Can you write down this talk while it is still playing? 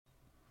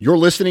You're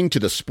listening to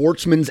the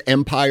Sportsman's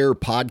Empire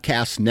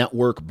Podcast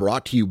Network,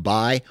 brought to you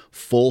by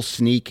Full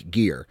Sneak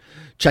Gear.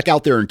 Check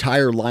out their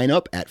entire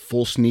lineup at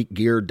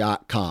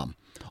fullsneakgear.com.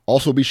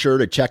 Also be sure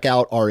to check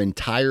out our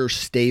entire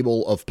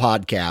stable of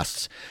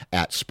podcasts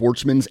at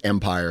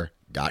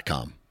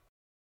sportsmansempire.com.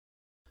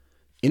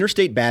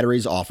 Interstate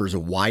Batteries offers a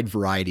wide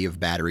variety of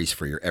batteries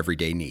for your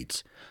everyday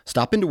needs.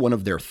 Stop into one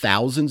of their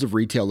thousands of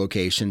retail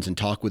locations and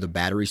talk with a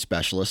battery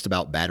specialist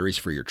about batteries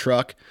for your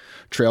truck,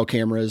 trail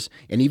cameras,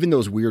 and even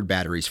those weird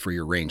batteries for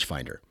your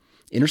rangefinder.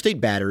 Interstate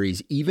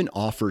Batteries even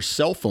offers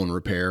cell phone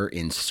repair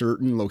in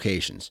certain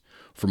locations.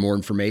 For more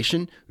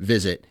information,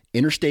 visit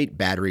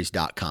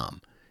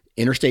interstatebatteries.com.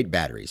 Interstate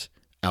Batteries,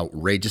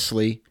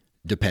 outrageously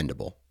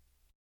dependable.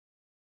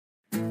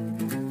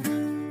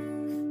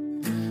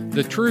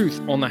 The truth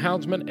on the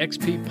Houndsman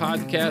XP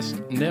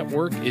Podcast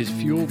Network is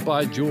fueled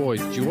by Joy.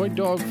 Joy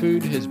Dog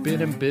Food has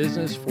been in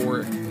business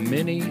for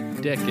many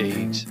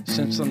decades,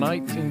 since the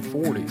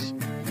 1940s.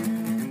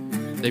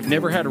 They've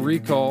never had a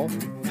recall.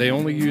 They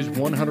only use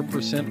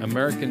 100%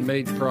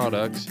 American-made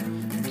products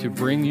to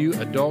bring you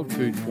a dog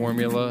food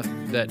formula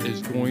that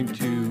is going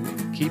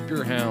to keep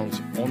your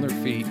hounds on their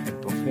feet and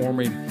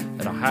performing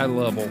at a high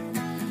level.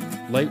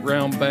 Late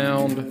round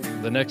bound,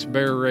 the next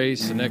bear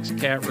race, the next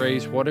cat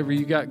race, whatever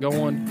you got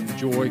going,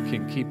 Joy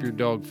can keep your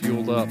dog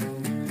fueled up.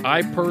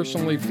 I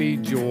personally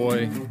feed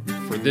Joy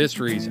for this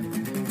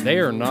reason. They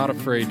are not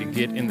afraid to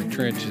get in the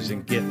trenches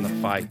and get in the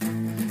fight.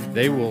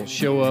 They will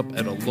show up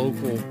at a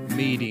local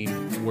meeting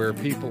where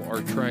people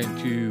are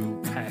trying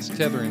to pass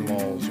tethering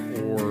laws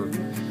or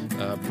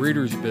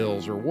breeders'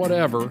 bills or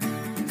whatever,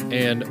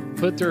 and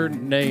put their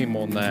name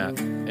on that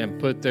and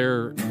put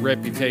their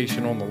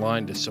reputation on the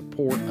line to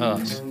support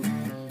us.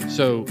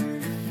 So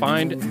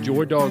find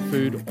Joy Dog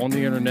Food on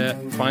the internet,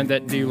 find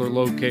that dealer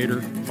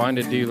locator, find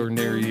a dealer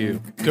near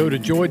you. Go to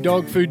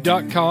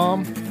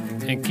joydogfood.com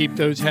and keep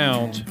those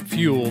hounds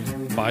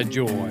fueled by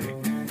joy.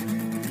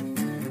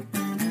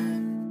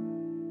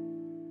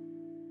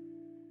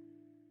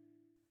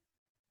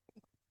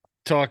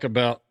 Talk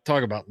about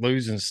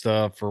losing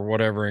stuff or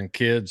whatever in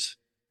kids.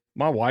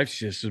 My wife's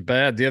just as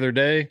bad. The other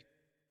day,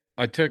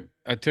 I took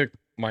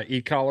my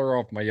e-collar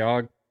off my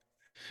Yog.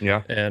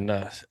 Yeah. And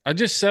I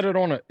just set it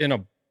in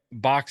a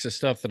box of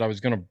stuff that I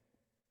was going to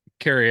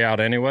carry out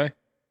anyway.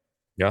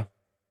 Yeah.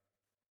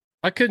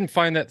 I couldn't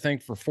find that thing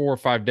for 4 or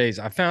 5 days.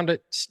 I found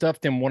it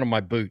stuffed in one of my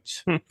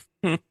boots.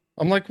 I'm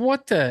like,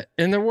 what the?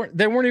 And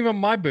they weren't even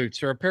my boots.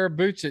 They're a pair of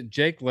boots that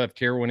Jake left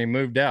here when he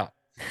moved out.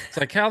 It's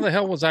like, how the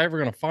hell was I ever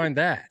going to find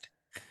that?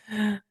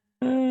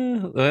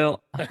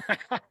 Well,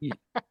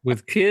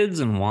 with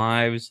kids and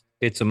wives,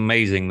 it's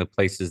amazing the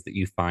places that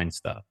you find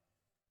stuff.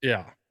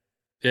 Yeah.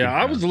 Yeah,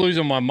 I was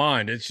losing my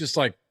mind. It's just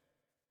like,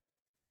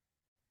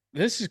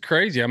 this is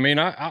crazy. I mean,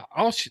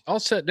 I'll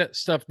set that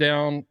stuff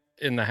down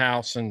in the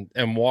house and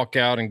walk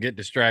out and get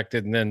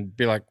distracted and then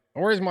be like,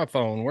 where's my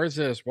phone? Where's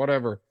this?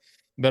 Whatever.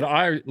 But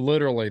I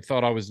literally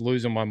thought I was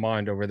losing my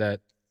mind over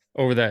that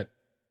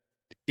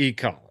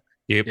e-collar.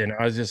 Yep. You know,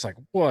 I was just like,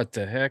 what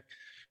the heck?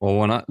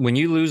 Well, when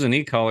you lose an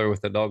e-collar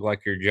with a dog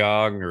like your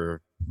Jog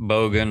or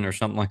Bogan or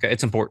something like that,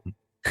 it's important.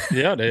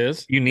 Yeah, it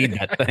is. You need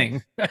that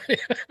thing.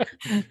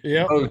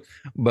 Yeah.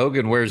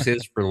 Bogan wears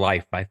his for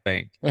life, I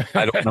think.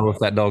 I don't know if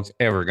that dog's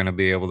ever going to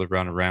be able to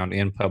run around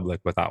in public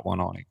without one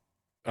on him.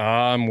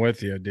 I'm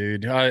with you,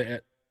 dude.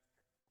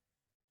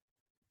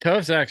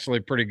 Tough's actually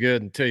pretty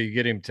good until you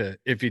get him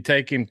if you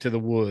take him to the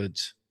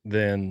woods,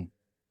 then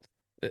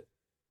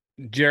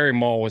Jerry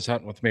Mall was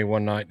hunting with me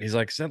one night. And he's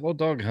like, is that little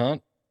dog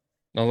hunt?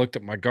 And I looked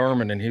at my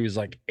Garmin and he was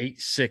like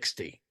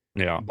 860.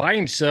 Yeah. By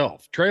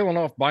himself, trailing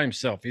off by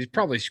himself. He's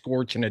probably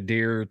scorching a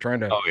deer, trying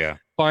to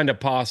find a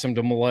possum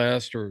to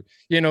molest or,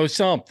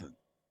 something.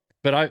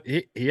 But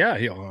he'll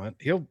hunt.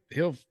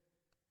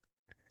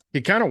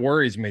 He kind of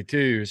worries me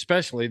too,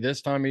 especially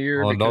this time of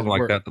year. Well, a dog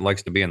like that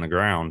likes to be in the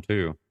ground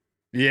too.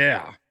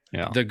 Yeah.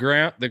 Yeah. The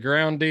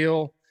ground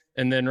deal.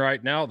 And then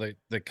right now the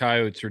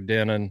coyotes are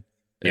denning.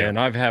 Yeah. And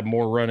I've had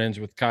more run-ins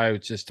with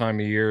coyotes this time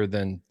of year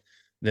than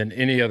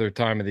any other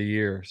time of the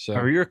year. So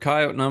are your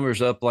coyote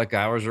numbers up like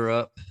ours are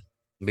up?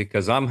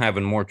 Because I'm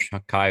having more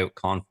coyote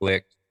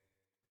conflict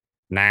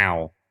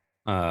now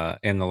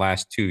in the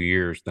last 2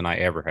 years than I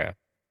ever have.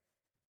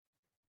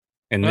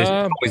 And this is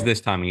always this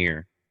time of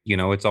year.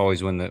 It's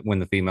always when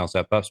the females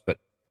have pups. But,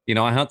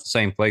 I hunt the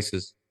same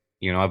places.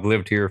 I've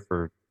lived here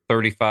for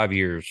 35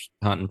 years,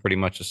 hunting pretty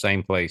much the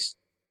same place.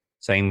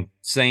 Same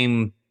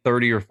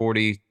 30 or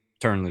 40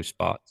 turn loose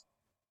spots.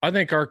 I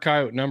think our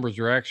coyote numbers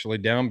are actually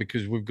down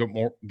because we've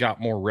got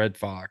more red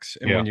fox.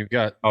 And when you've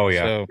got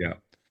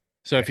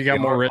So if you got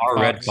more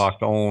red fox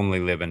only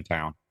live in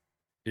town.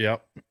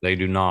 Yep. They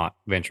do not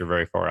venture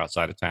very far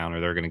outside of town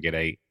or they're going to get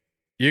ate.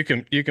 You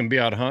can be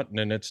out hunting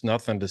and it's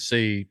nothing to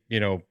see,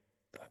 4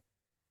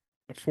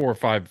 or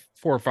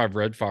 5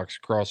 red fox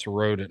across the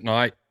road at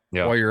night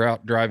while you're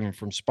out driving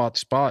from spot to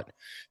spot.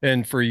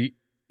 And for,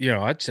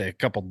 I'd say a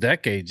couple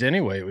decades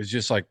anyway, it was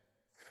just like,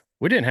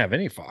 we didn't have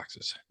any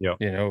foxes. Yeah.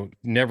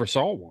 Never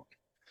saw one.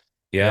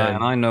 Yeah.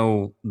 And I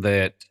know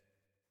that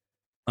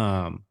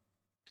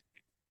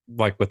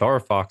like with our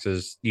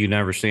foxes, you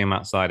never see them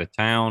outside of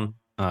town.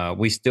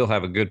 We still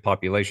have a good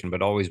population,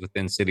 but always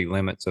within city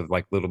limits of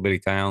like little bitty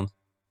towns.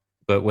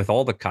 But with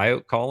all the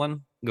coyote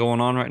calling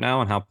going on right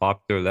now and how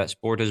popular that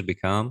sport has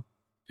become,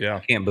 I Yeah.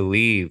 can't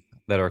believe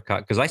that our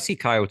because I see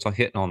coyotes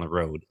hitting on the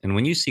road, and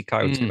when you see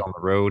coyotes hit Mm, on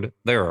the road,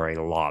 there are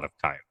a lot of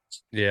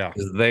coyotes yeah.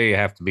 because they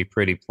have to be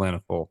pretty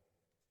plentiful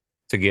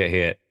to get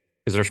hit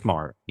because they're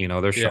smart.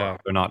 They're sharp. Yeah.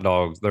 They're not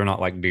dogs. They're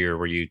not like deer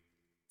where you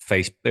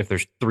face if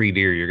there's three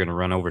deer, you're going to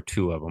run over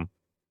two of them.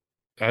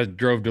 I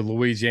drove to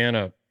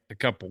Louisiana a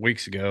couple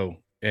weeks ago,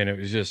 and it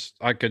was just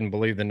I couldn't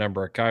believe the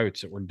number of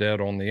coyotes that were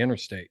dead on the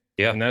interstate,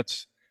 Yeah, and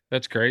that's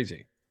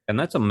crazy. and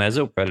that's a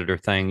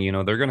mesopredator thing.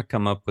 They're going to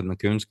come up when the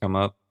coons come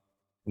up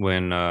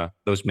when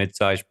those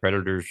mid-sized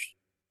predators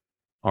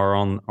are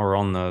on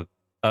the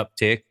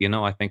uptick.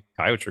 I think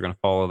coyotes are going to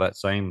follow that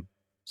same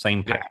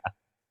Yeah. path.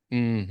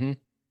 Hmm.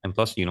 And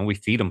plus, we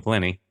feed them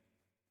plenty.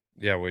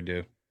 Yeah, we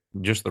do.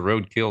 Just the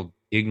road killed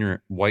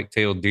ignorant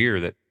white-tailed deer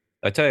that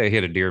I tell you, I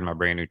hit a deer in my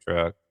brand new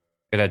truck.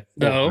 It had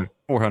No,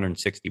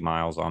 460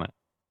 miles on it.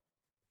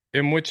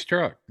 in which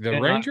truck? The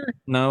And Ranger?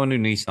 no, a new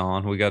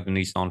Nissan. We got the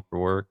Nissan for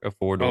work, a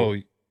four-door,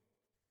 Oh,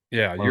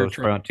 yeah, one of your those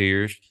truck.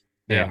 Frontiers.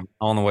 Yeah. And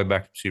on the way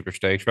back from Super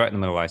Stakes, right in the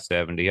middle of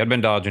I-70. I'd been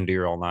dodging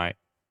deer all night,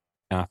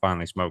 and I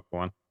finally smoked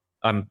one.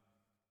 I'm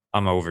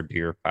I'm over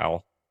deer,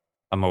 pal.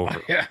 I'm over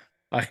it. Yeah,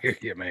 I hear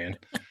you, man.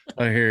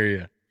 I hear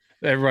you.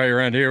 Everybody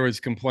around here was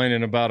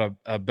complaining about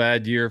a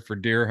bad year for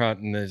deer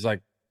hunting. It's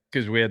like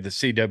because we had the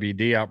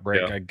CWD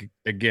outbreak Yeah.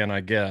 again, I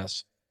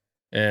guess,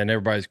 and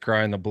everybody's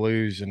crying the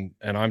blues, and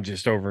I'm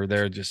just over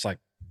there, just like,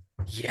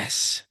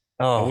 yes,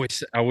 Oh,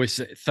 I wish,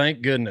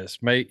 thank goodness,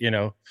 mate.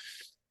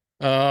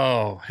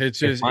 Oh,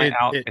 it's if just my it,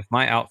 out it. if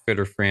my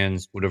outfitter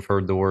friends would have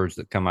heard the words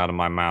that come out of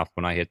my mouth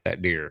when I hit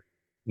that deer,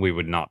 we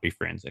would not be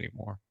friends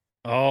anymore.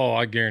 Oh,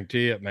 I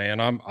guarantee it,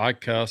 man. I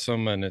cuss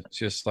them, and it's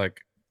just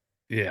like,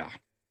 yeah,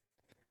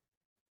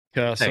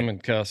 cuss Hey, them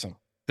and cuss them.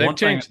 one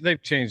thing.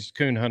 They've changed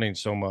coon hunting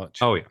so much.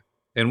 Oh yeah,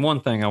 and one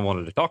thing I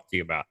wanted to talk to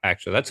you about.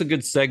 Actually, that's a good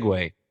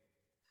segue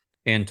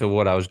into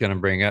what I was going to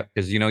bring up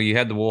because you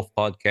had the Wolf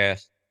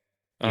podcast,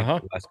 Uh-huh.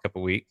 the last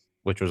couple of weeks,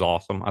 which was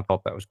awesome. I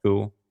thought that was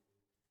cool,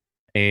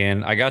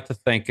 and I got to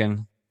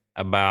thinking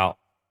about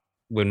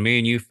when me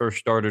and you first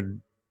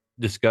started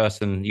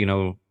discussing,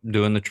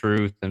 doing the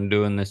truth and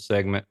doing this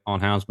segment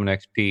on Houndsman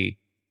XP.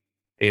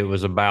 It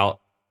was about,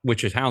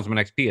 which is Houndsman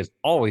XP has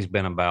always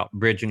been about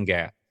bridging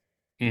gap,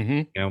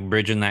 Mm-hmm.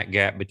 bridging that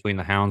gap between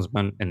the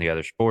houndsman and the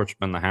other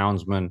sportsman, the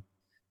houndsman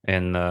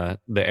and the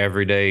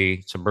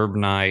everyday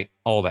suburbanite,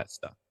 all that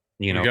stuff.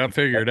 You We know, got to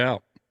figure it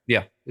out.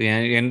 yeah,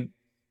 and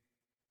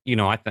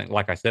I think,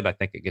 like I said, I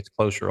think it gets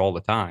closer all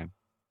the time.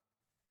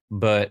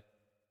 But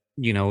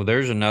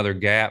there's another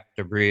gap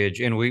to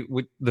bridge, and we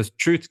the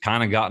truth's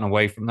kind of gotten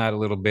away from that a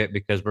little bit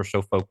because we're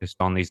so focused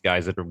on these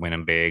guys that are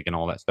winning big and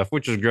all that stuff,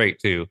 which is great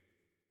too.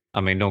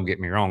 I mean, don't get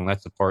me wrong,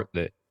 that's the part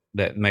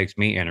that makes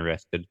me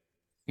interested.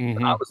 I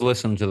Mm-hmm. was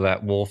listening to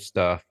that wolf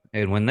stuff,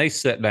 and when they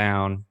sat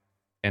down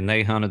and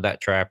they hunted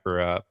that trapper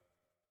up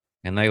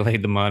and they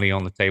laid the money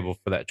on the table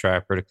for that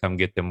trapper to come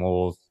get them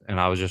wolves, and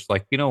I was just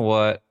like, you know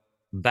what?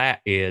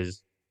 That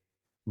is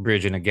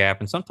bridging a gap,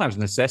 and sometimes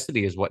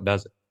necessity is what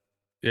does it.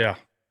 Yeah.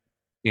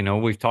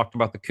 We've talked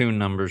about the coon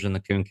numbers and the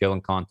coon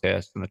killing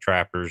contest and the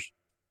trappers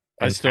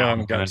and the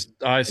houndsmen.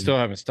 I And still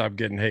haven't stopped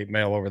getting hate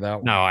mail over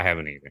that no, one. I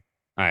haven't either.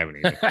 I haven't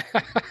either.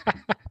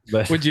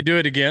 But Would you do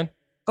it again?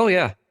 oh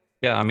yeah,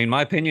 yeah. I mean,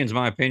 my opinion's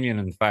my opinion,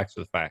 and the facts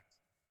are the facts.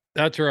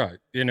 That's right.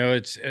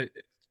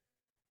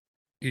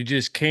 You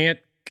just can't.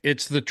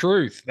 It's the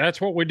truth.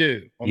 That's what we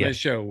do on Yeah, this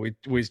show.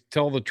 We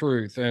tell the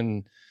truth,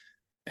 and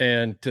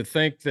to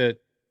think that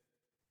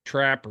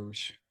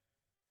trappers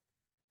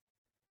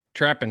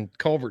trapping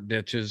culvert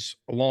ditches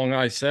along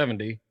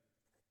I-70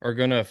 are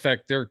going to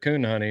affect their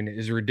coon hunting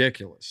is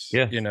ridiculous.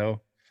 yes,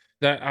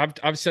 That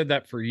I've said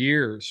that for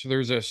years.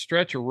 There's a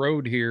stretch of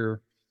road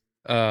here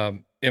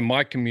in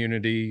my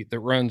community that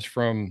runs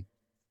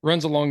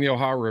along the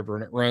Ohio River,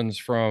 and it runs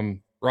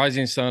from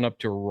Rising Sun up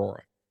to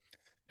Aurora.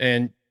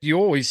 And you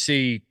always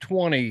see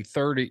 20,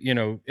 30,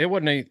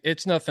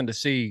 it's nothing to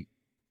see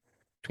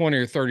 20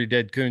 or 30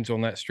 dead coons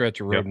on that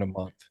stretch of road yep, in a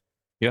month.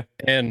 yeah,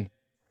 And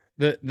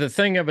the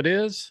thing of it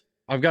is,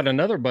 I've got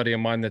another buddy of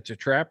mine that's a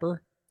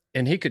trapper,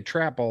 and he could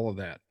trap all of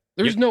that. yep,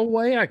 There's no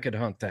way I could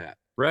hunt that.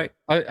 right.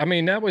 I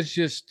mean, that was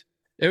just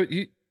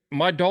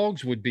my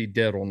dogs would be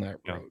dead on that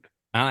Yeah. road.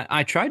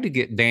 I tried to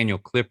get Daniel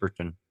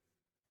Clipperton,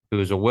 who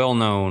is a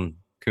well-known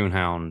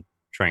coonhound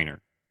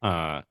trainer.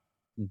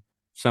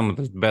 Some of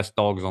the best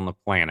dogs on the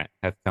planet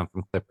have come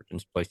from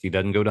Clipperton's place. He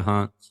doesn't go to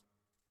hunts,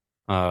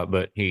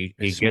 but he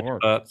He's gets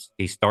smart. pups,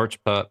 he starts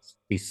pups,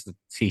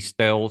 he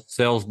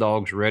sells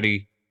dogs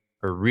ready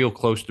or real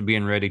close to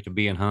being ready to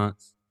be in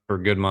hunts for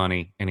good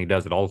money, and he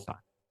does it all the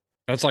time.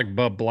 That's like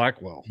Bub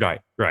Blackwell.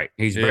 Right, right.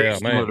 He's very Yeah,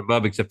 similar man. to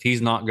Bub, except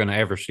he's not going to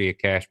ever see a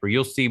Casper.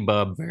 You'll see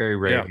Bub very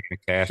Yeah, rarely in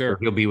a Casper. sure.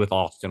 He'll be with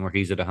Austin where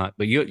he's at a hunt,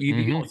 but you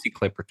Hmm. don't see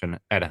Clipperton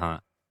at a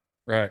hunt.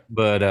 Right.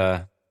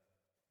 But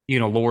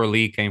Laura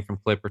Lee came from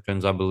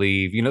Clipperton's, I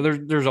believe.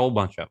 There's a whole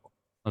bunch of them.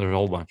 There's a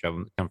whole bunch of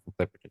them that come from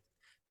Clipperton,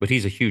 but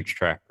he's a huge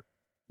trapper.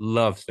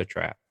 Loves to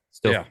trap.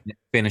 Still Yeah.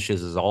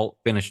 finishes all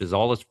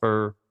his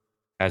fur.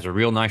 Has a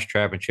real nice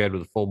trapping shed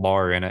with a full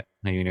bar in it.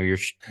 And,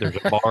 there's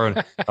a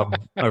bar,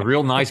 a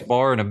real nice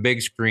bar, and a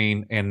big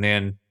screen, and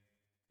then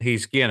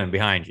he's skinning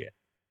behind you.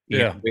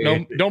 Yeah.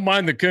 No, don't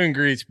mind the coon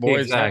grease,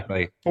 boys.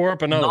 Exactly. Pour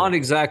up another. Not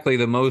exactly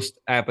the most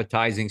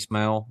appetizing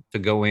smell to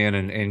go in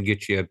and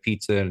get you a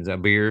pizza and a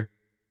beer,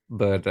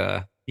 but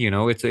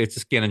it's a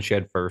skin and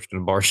shed first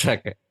and a bar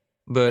second.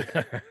 But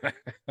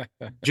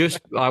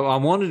I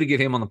wanted to get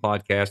him on the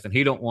podcast, and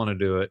he don't want to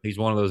do it. He's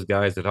one of those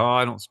guys that,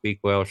 I don't speak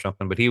well or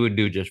something, but he would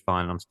do just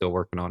fine. I'm still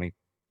working on him.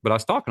 But I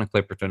was talking to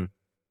Clipperton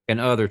and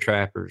other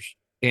trappers,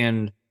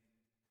 and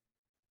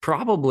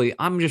probably,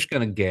 I'm just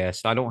going to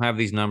guess, I don't have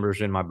these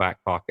numbers in my back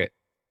pocket,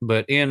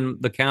 but in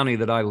the county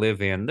that I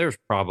live in, there's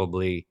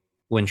probably,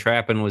 when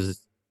trapping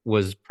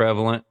was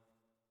prevalent,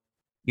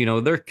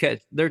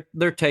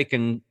 they're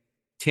taking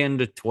 10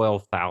 to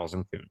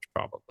 12,000 coons,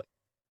 probably.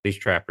 These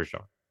trappers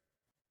are.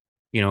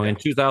 In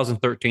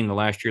 2013, the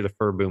last year the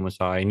fur boom was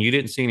high, and you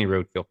didn't see any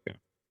roadkill coon.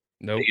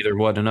 Nope. They either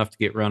wasn't enough to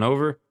get run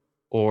over,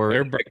 or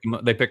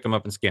they picked them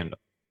up and skinned them.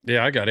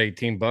 Yeah, I got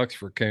 $18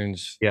 for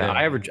coons. Yeah,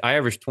 I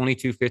averaged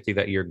 $22.50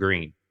 that year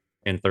green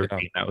in 13.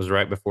 Yeah. That was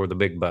right before the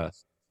big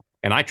bust,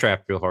 and I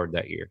trapped real hard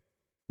that year.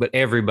 But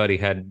everybody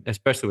had,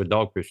 especially with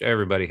dog proofs,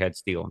 everybody had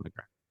steel on the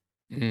ground.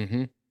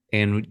 Mm-hmm.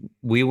 And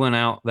we went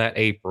out that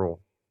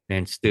April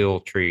and still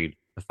treed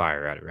the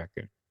fire out of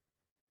raccoon.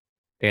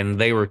 And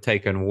they were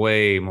taking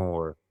way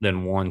more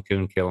than one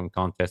coon killing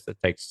contest that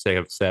takes,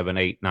 say, 700,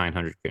 800,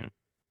 900 coon.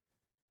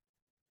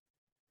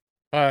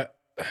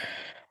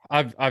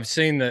 I've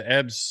seen the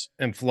ebbs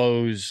and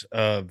flows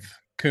of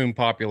coon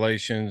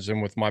populations, and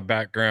with my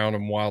background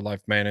in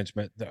wildlife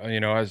management,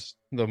 as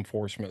the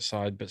enforcement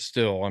side, but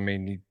still, I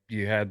mean,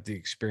 you had the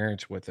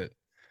experience with it.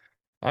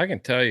 I can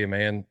tell you,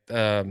 man,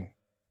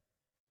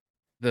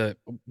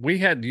 we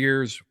had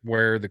years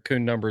where the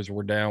coon numbers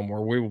were down,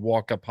 where we would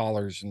walk up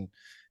hollers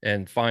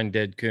and find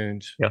dead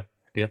coons.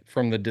 Yeah.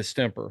 From the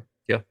distemper.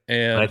 Yeah.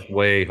 And that's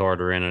way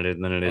harder in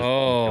it than it is.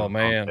 Oh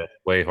man. Contest.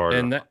 Way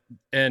harder.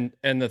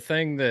 And the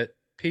thing that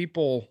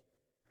people,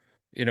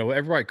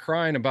 everybody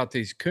crying about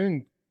these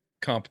coon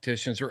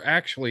competitions are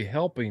actually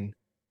helping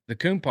the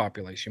coon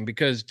population,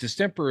 because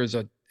distemper is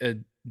a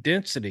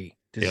density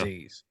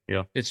disease.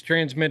 Yeah. It's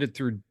transmitted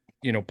through,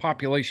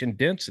 population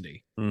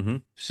density. Mm-hmm.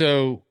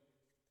 So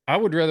I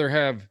would rather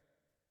have,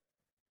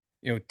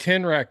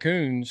 10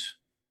 raccoons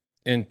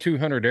in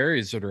 200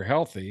 areas that are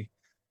healthy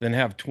than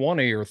have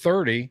 20 or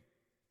 30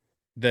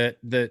 that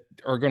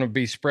are going to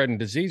be spreading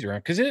disease around,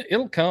 because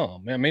it'll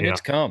come. I mean,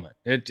 it's coming.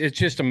 It's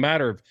just a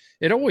matter of,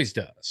 it always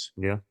does.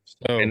 Yeah.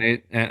 So,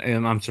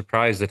 and I'm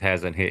surprised it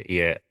hasn't hit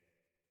yet.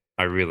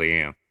 I really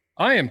am.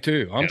 I am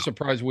too. I'm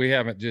surprised we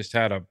haven't just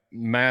had a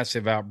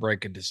massive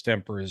outbreak of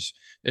distemper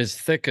as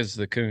thick as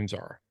the coons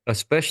are.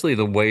 Especially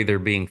the way they're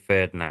being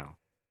fed now.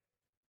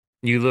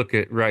 You look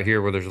at right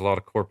here where there's a lot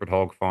of corporate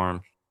hog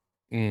farms,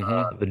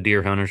 the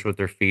deer hunters with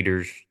their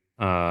feeders,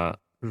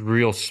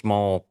 real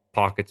small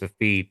pockets of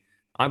feed.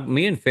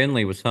 Me and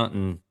Finley was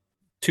hunting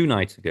 2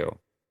 nights ago,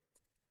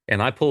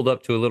 and I pulled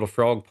up to a little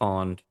frog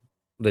pond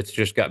that's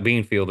just got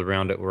bean field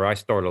around it, where I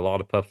started a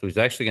lot of pups. We was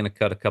actually going to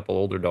cut a couple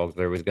older dogs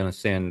there. We was going to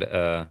send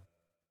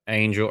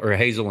Angel or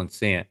Hazel and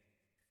Scent,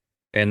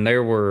 and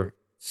there were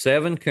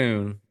 7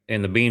 coon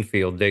in the bean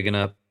field digging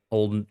up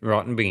old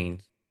rotten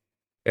beans,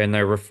 and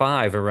there were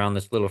 5 around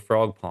this little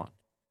frog pond.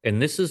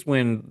 And this is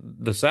when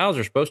the sows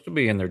are supposed to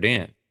be in their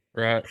den,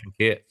 right?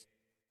 Kids.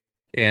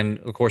 And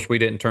of course, we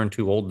didn't turn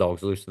 2 old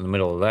dogs loose in the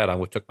middle of that.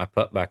 I took my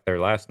pup back there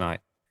last night,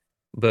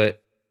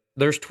 but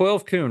there's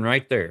 12 coon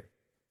right there.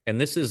 And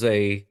this is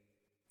a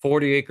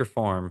 40-acre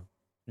farm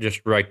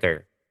just right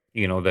there,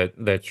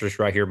 that's just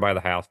right here by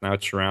the house. Now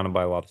it's surrounded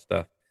by a lot of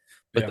stuff,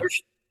 but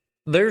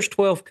there's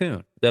 12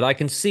 coon that I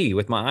can see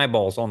with my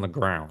eyeballs on the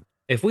ground.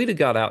 If we'd have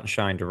got out and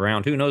shined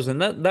around, who knows?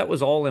 And that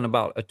was all in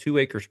about a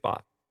 2-acre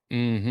spot.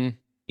 Mm-hmm.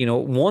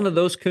 One of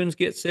those coons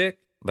get sick,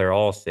 they're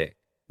all sick.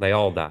 They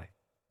all die.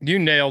 You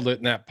nailed it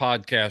in that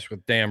podcast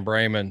with Dan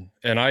Brayman.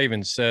 And I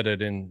even said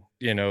it in,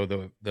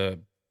 the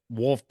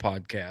Wolf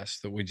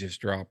podcast that we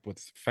just dropped with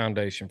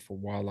Foundation for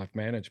Wildlife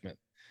Management.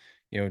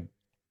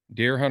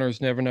 Deer hunters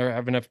never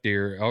have enough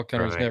deer. Elk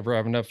hunters never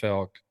have enough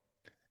elk.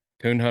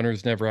 Coon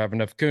hunters never have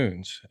enough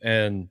coons.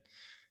 And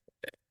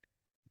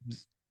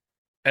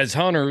as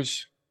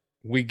hunters,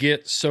 we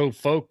get so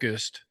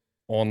focused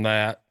on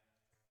that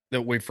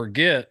we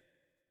forget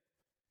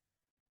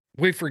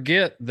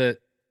that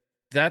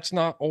that's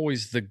not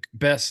always the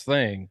best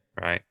thing,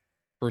 right,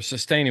 for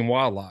sustaining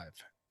wildlife.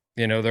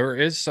 There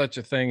is such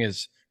a thing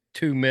as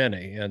too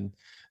many, and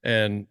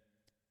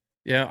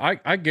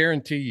I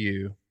guarantee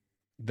you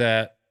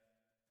that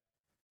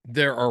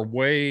there are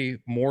way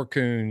more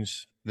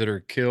coons that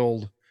are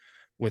killed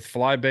with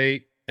fly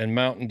bait and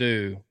Mountain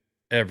Dew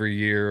every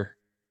year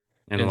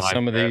in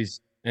some of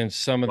these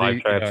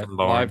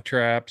live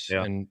traps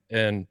and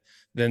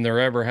than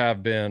there ever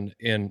have been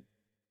in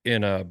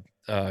a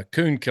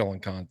coon killing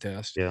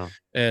contest. Yeah.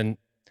 And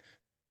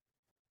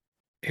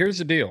here's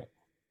the deal.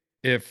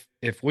 If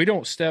we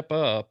don't step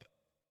up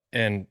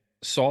and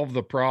solve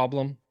the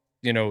problem,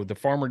 the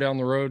farmer down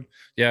the road,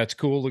 yeah, it's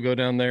cool to go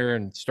down there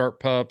and start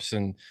pups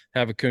and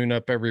have a coon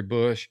up every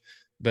bush.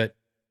 But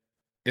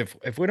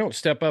if we don't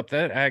step up,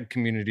 that ag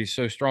community is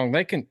so strong.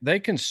 They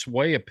can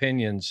sway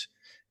opinions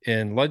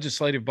in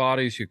legislative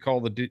bodies. You call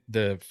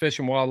the Fish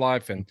and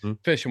Wildlife, and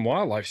Mhm. Fish and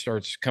Wildlife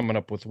starts coming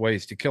up with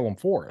ways to kill them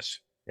for us.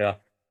 Yeah.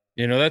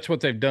 That's what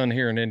they've done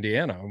here in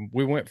Indiana.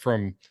 We went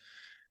from,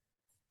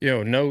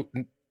 no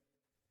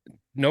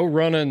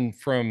running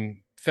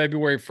from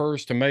February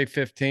 1st to May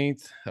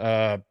 15th,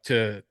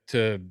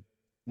 to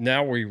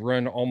now we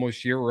run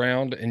almost year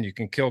round, and you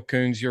can kill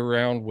coons year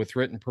round with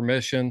written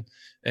permission.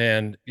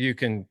 And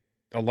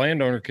a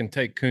landowner can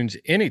take coons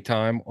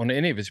anytime on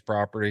any of his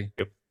property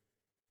Yep.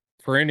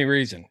 for any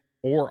reason,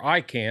 or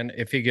I can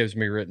if he gives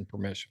me written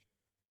permission.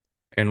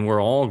 And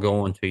we're all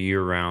going to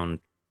year-round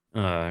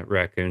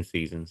raccoon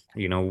seasons.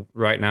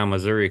 Right now,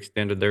 Missouri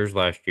extended theirs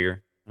last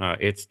year.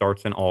 It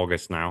starts in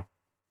August now.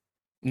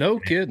 No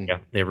kidding. Yeah,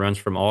 it runs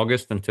from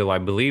August until I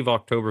believe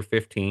October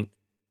 15th,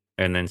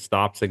 and then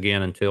stops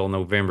again until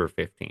November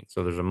 15th.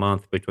 So there's a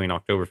month between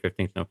October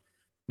 15th. No,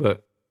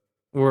 but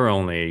we're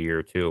only a year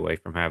or two away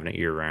from having it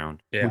year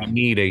round. Yeah. We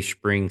need a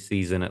spring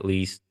season at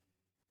least.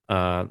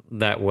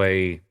 That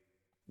way,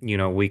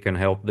 we can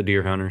help the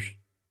deer hunters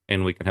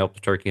and we can help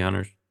the turkey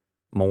hunters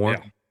more.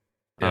 Yeah.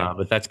 Yeah.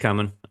 But that's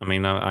coming. I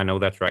mean, I know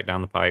that's right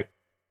down the pipe.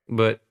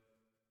 But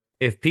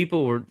if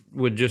people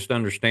would just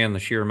understand the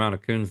sheer amount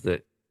of coons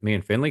that me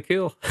and Finley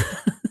kill,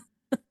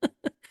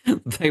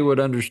 they would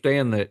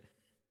understand that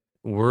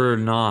we're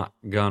not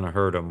gonna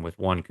hurt them with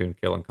one coon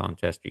killing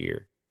contest a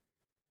year.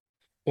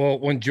 Well,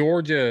 when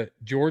Georgia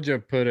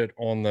put it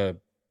on the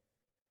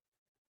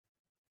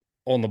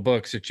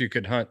books that you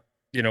could hunt,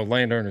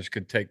 landowners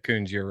could take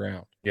coons year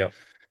round. Yep.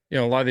 A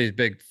lot of these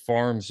big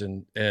farms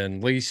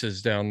and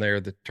leases down there,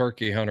 the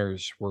turkey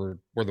hunters were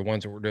the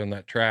ones that were doing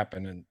that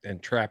trapping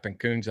and trapping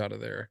coons out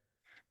of there.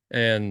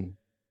 And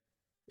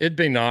it'd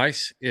be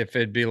nice if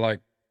it'd be like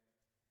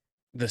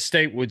the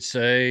state would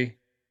say,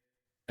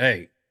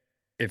 hey,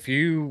 if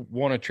you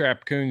want to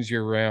trap coons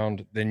year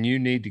round, then you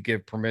need to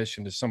give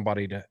permission to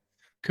somebody to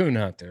coon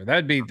hunt there.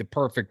 That'd be the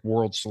perfect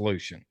world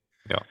solution.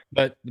 Yeah.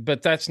 But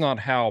that's not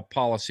how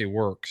policy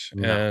works.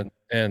 No.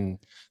 And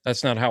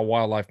that's not how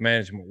wildlife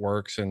management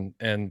works. And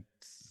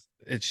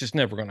it's just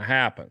never going to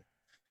happen.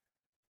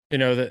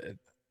 That.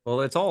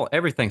 Well,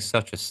 everything's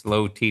such a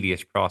slow,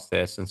 tedious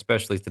process, and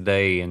especially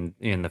today in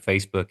the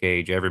Facebook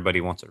age, everybody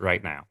wants it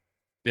right now.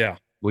 Yeah.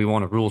 We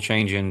want a rule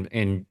change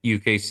in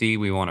UKC.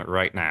 We want it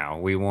right now.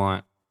 We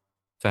want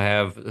to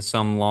have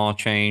some law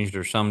changed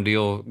or some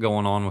deal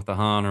going on with the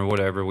hunt or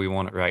whatever. We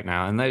want it right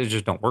now, and that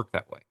just don't work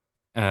that way.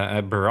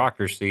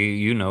 Bureaucracy,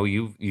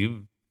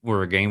 you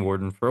were a game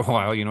warden for a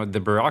while.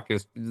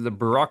 The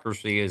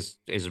bureaucracy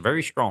is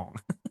very strong.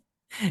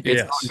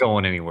 It's not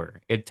going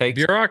anywhere. It takes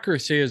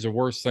bureaucracy is the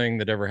worst thing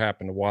that ever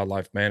happened to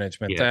wildlife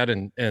management. Yeah. That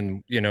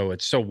and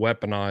it's so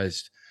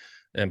weaponized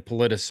and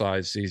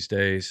politicized these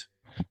days.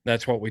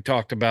 That's what we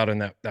talked about in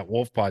that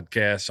wolf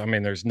podcast. I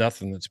mean, there's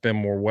nothing that's been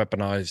more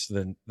weaponized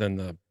than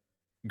the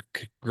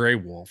gray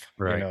wolf.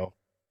 Right.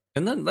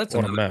 And then that's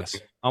what a another mess.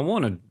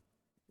 thing.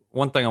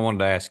 One thing I wanted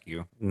to ask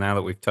you, now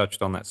that we've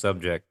touched on that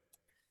subject,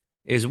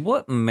 is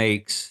what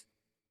makes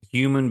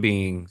human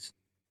beings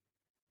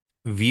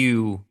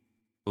view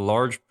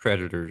large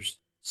predators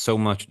so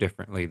much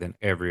differently than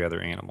every other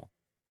animal?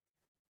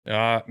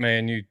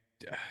 Man,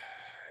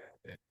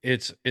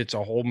 it's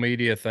a whole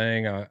media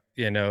thing.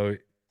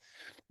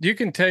 You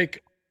can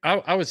take,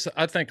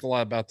 I think a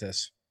lot about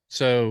this.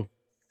 So,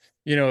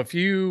 if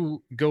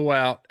you go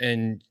out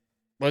and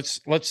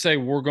let's say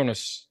we're going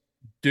to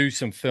do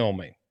some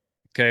filming.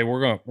 Okay.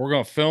 We're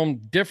going to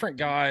film different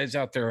guys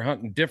out there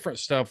hunting different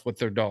stuff with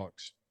their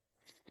dogs.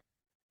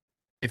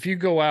 If you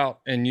go out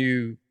and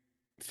you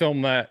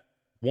film that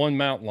one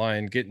mountain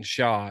lion getting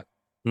shot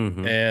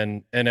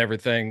and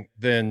everything,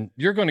 then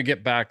you're going to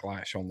get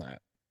backlash on that.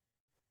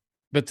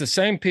 But the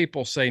same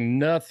people say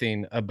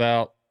nothing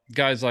about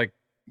guys like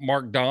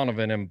Mark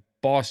Donovan in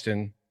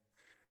Boston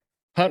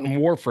hunting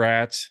wharf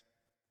rats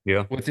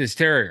with his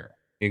terrier.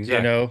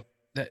 Exactly.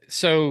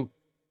 So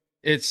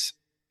it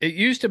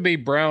used to be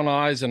brown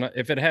eyes, and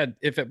if it had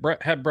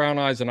brown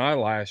eyes and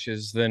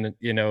eyelashes, then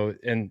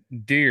and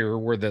deer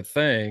were the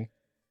thing.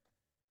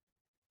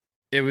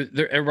 It was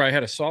there, everybody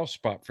had a soft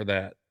spot for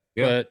that.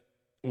 Yeah. But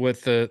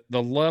with the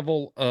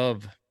level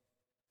of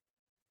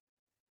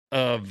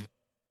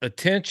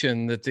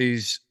attention that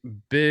these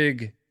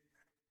big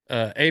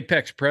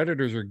apex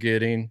predators are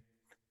getting,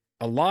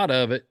 a lot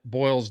of it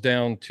boils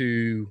down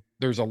to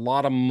there's a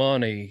lot of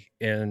money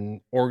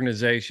in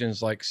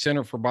organizations like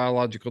Center for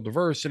Biological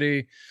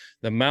Diversity,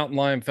 the Mountain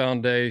Lion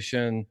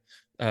Foundation,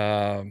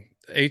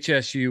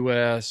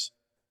 HSUS,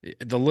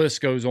 the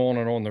list goes on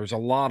and on. There's a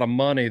lot of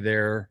money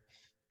there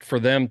for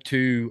them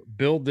to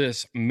build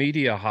this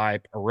media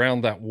hype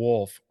around that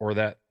wolf or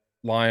that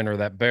lion or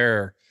that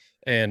bear.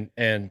 And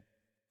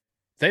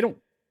they don't,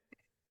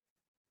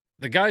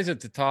 the guys at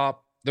the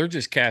top, they're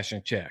just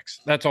cashing checks.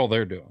 That's all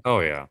they're doing. Oh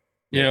yeah.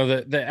 You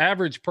know, the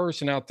average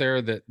person out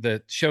there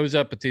that shows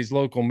up at these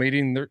local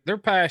meetings, they're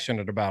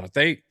passionate about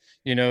it.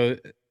 You know,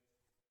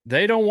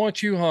 they don't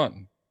want you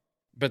hunting,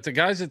 but the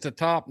guys at the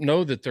top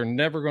know that they're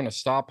never going to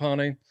stop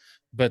hunting,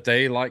 but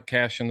they like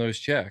cashing those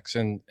checks.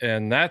 And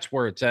that's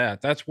where it's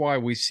at. That's why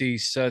we see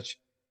such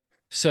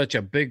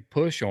a big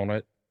push on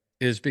it,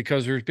 is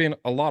because there's been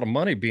a lot of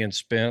money being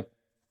spent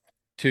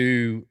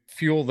to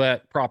fuel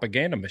that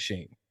propaganda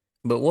machine.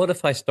 But what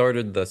if I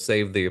started the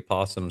Save the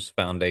Opossums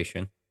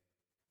Foundation?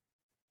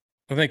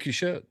 I think you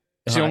should.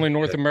 It's the only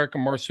North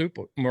American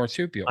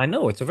marsupial. I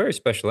know, it's a very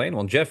special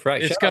animal. Jeff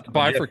Wright. It's got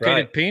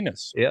bifurcated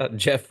penis. Yeah,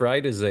 Jeff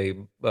Wright is a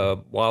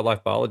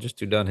wildlife biologist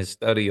who done his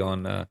study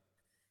on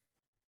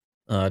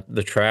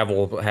the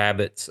travel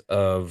habits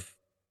of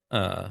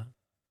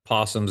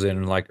possums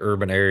in like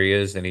urban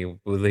areas, and he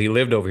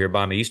lived over here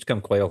by me. He used to come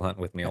quail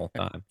hunting with me all the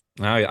time.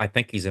 Now I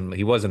think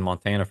he was in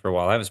Montana for a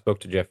while. I haven't spoke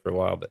to Jeff for a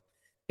while, but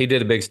he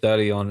did a big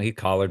study on, he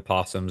collared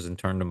possums and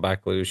turned them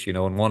back loose, you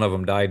know, and one of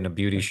them died in a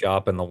beauty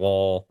shop in the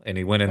wall, and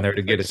he went in there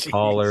to get his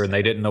collar, and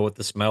they didn't know what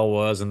the smell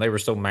was, and they were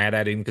so mad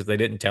at him because they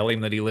didn't tell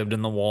him that he lived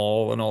in the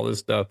wall and all this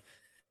stuff.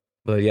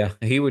 But yeah,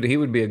 he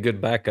would be a good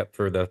backup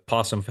for the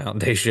Possum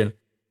Foundation.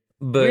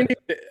 But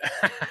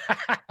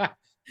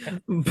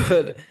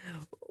but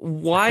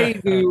why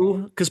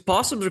because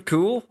possums are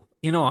cool.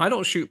 You know, I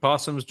don't shoot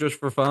possums just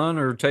for fun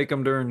or take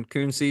them during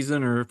coon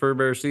season or fur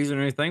bear season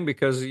or anything,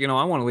 because, you know,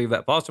 I want to leave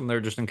that possum there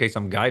just in case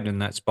I'm guiding in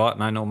that spot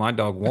and I know my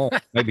dog won't.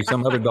 Maybe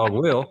some other dog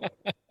will.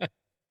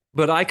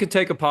 But I could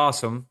take a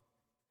possum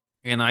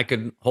and I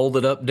could hold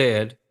it up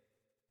dead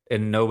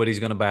and nobody's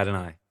going to bat an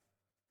eye.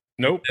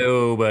 Nope.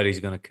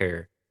 Nobody's going to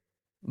care.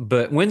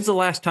 But when's the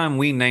last time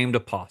we named a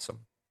possum?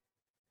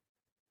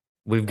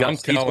 We've got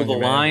Cecil the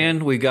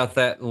lion. We got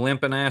that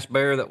limping ass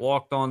bear that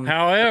walked on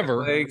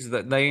legs.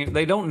 That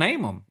they don't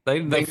name them.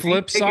 The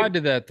flip side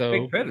to that,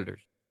 though, predators.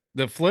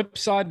 The flip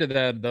side to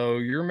that, though,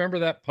 you remember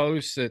that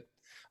post that,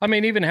 I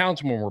mean, even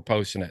Houndsman were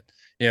posting it.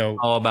 You know,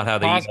 all about how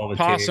they eat all the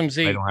possums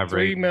ticks. Eat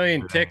 3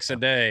 million ticks a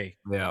day.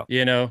 Yeah,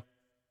 you know,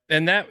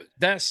 and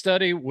that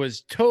study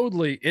was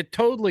totally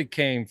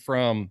came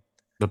from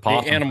the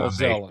animal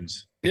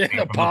zealots. Yeah,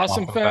 the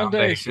Possum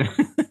Foundation.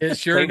 It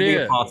sure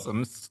did.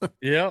 Possums.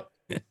 Yep.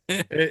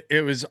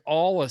 It was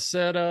all a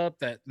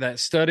setup. That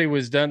study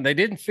was done. They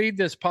didn't feed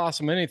this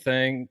possum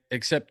anything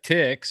except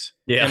ticks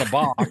in a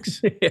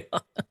box. Yeah.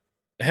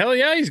 Hell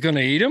yeah, he's going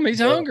to eat them. He's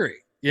hungry,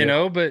 you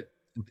know. But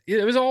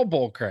it was all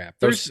bull crap.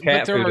 There's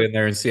cat food in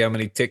there and see how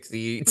many ticks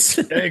he eats.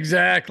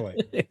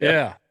 Exactly.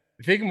 Yeah.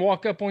 If he can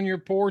walk up on your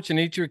porch and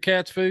eat your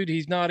cat's food,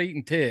 he's not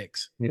eating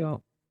ticks. Yeah.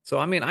 So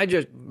I mean,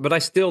 but I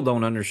still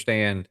don't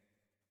understand.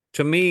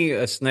 To me,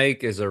 a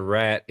snake is a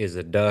rat, is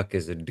a duck,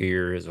 is a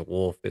deer, is a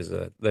wolf,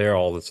 they're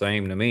all the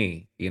same to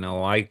me. You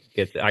know, I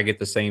get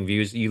the same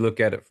views. You look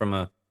at it from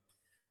a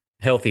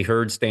healthy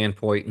herd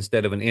standpoint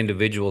instead of an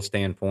individual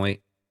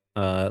standpoint.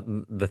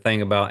 The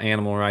thing about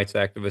animal rights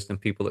activists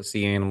and people that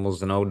see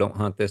animals and, oh, don't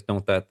hunt this,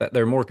 don't that,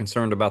 they're more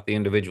concerned about the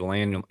individual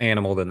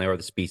animal than they are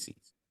the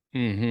species.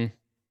 Mm-hmm.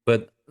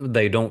 But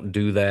they don't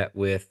do that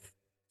with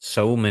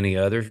so many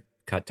other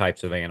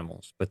types of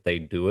animals, but they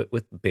do it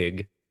with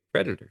big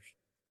predators.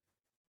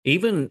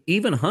 Even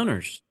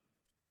hunters,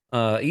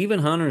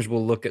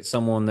 will look at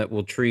someone that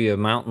will tree a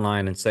mountain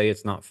lion and say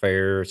it's not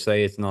fair, or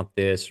say it's not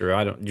this,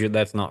 or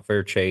that's not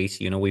fair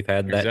chase. You know, we've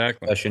had that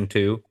discussion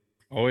too.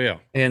 Oh yeah,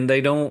 and they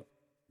don't.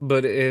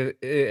 But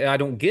I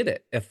don't get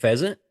it. A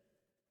pheasant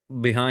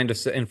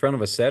in front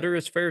of a setter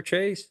is fair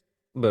chase,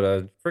 but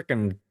a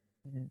freaking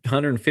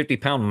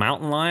 150-pound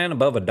mountain lion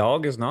above a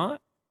dog is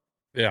not.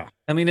 Yeah,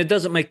 I mean, it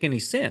doesn't make any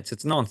sense.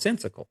 It's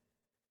nonsensical.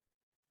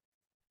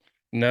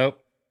 Nope.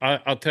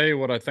 I'll tell you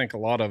what I think a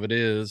lot of it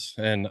is,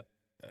 and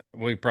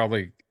we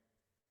probably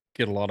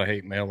get a lot of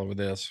hate mail over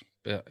this.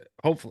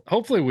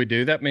 Hopefully we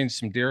do. That means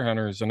some deer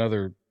hunters and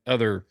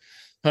other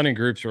hunting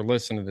groups are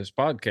listening to this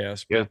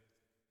podcast. Yeah.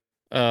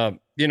 But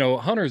you know,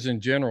 hunters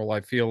in general,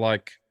 I feel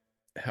like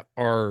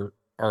are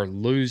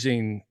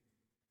losing.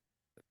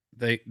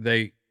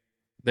 They've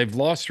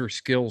lost their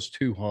skills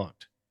to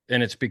hunt,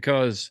 and it's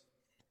because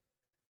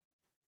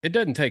it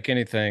doesn't take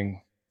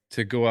anything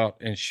to go out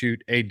and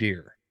shoot a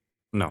deer.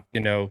 No,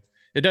 you know,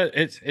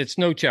 it's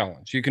no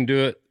challenge. You can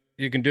do it.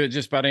 You can do it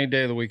just about any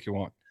day of the week you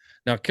want.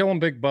 Now,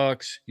 killing big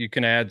bucks, you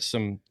can add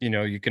some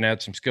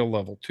skill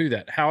level to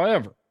that.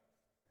 However,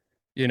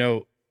 you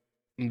know,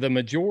 the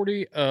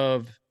majority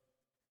of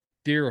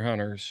deer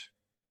hunters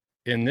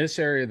in this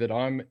area that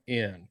I'm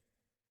in,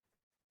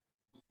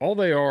 all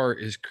they are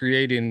is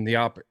creating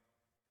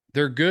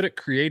they're good at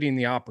creating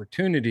the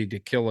opportunity to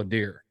kill a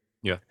deer.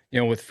 Yeah. You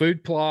know, with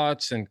food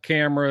plots and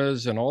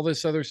cameras and all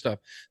this other stuff,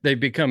 they've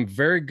become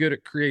very good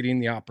at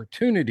creating the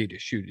opportunity to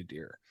shoot a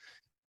deer.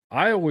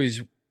 I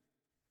always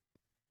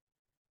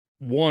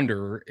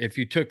wonder if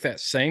you took that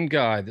same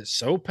guy that's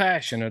so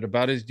passionate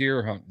about his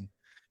deer hunting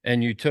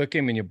and you took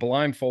him and you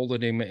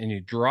blindfolded him and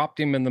you dropped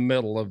him in the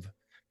middle of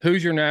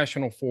Hoosier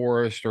National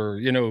Forest or,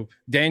 you know,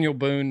 Daniel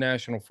Boone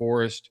National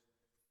Forest,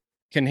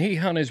 can he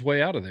hunt his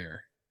way out of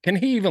there? Can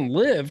he even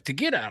live to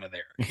get out of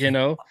there?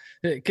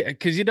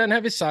 Because he doesn't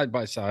have his side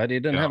by side. He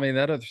doesn't have any of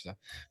that other stuff.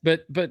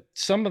 But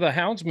some of the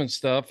Houndsman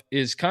stuff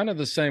is kind of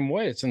the same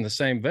way. It's in the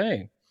same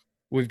vein.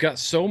 We've got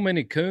so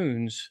many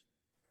coons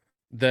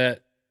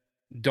that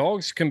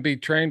dogs can be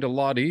trained a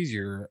lot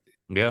easier.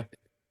 Yeah.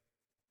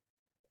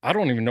 I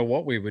don't even know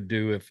what we would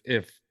do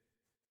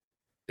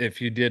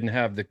if you didn't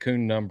have the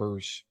coon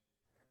numbers,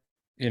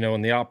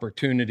 and the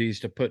opportunities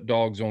to put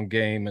dogs on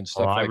game and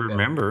Well, stuff I like that.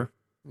 remember,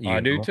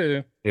 I do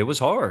too. it was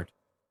hard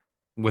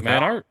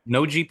without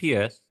no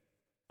GPS.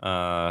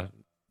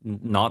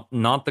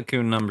 Not the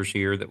coon numbers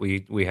here that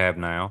we have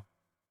now.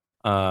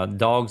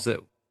 Dogs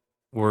that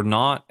were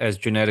not as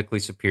genetically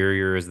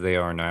superior as they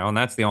are now, and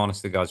that's the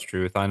honest to God's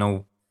truth. I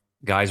know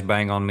guys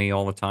bang on me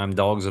all the time.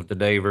 Dogs of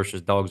today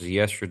versus dogs of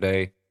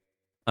yesterday.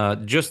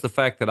 Just the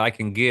fact that I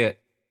can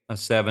get a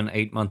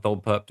 7-8 month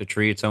old pup to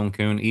tree its own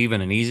coon,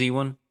 even an easy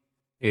one,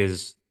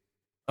 is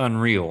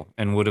unreal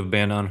and would have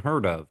been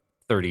unheard of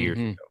 30 years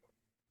ago.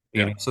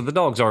 So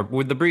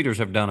the breeders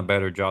have done a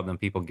better job than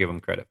people give them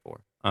credit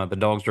for. The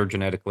dogs are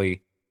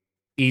genetically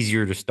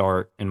easier to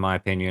start, in my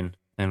opinion.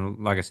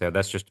 And like I said,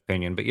 that's just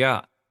opinion. But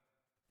yeah,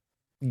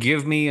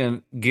 give me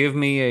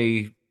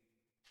a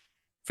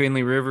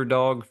Finley River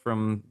dog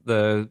from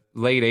the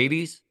late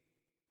 80s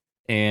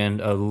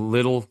and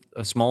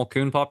a small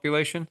coon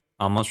population,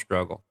 I'm gonna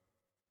struggle.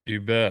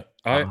 You bet.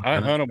 I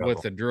hunted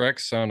with the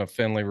direct son of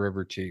Finley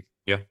River Chief.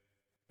 Yeah.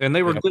 And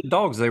they were good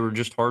dogs. They were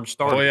just hard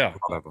starters. Oh yeah.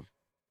 A lot of them.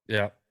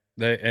 Yeah.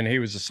 And he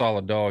was a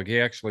solid dog. He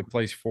actually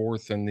placed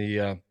fourth in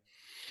the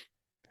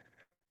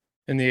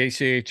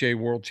ACHA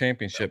World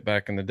Championship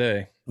back in the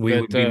day. We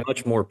would be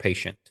much more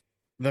patient.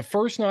 The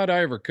first night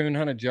I ever coon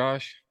hunted,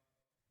 Josh,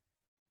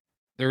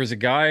 there was a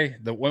guy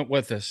that went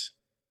with us,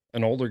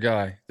 an older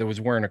guy that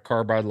was wearing a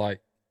carbide light.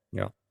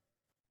 Yeah.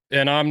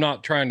 And I'm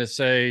not trying to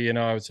say,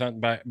 I was hunting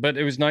back, but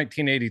it was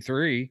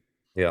 1983.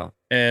 Yeah.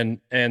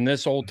 And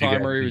this old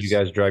timer, did you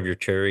guys drive your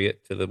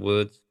chariot to the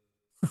woods?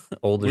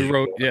 We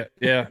rode,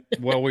 yeah.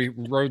 Well, we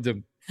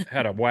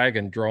had a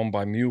wagon drawn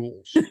by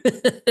mules.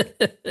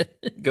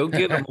 Go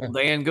get them, old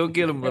Dan. Go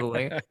get them, little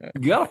Dan.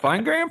 You gotta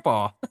find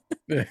Grandpa.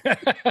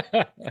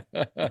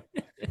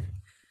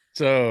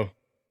 So,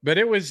 but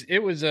it was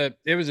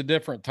a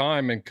different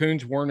time, and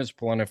coons weren't as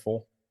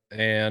plentiful.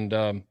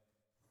 And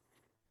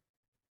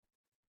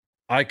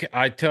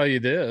I tell you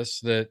this,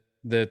 that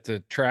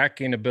the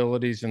tracking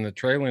abilities and the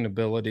trailing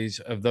abilities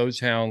of those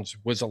hounds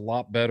was a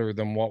lot better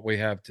than what we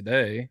have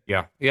today.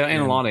 Yeah. Yeah. In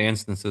a lot of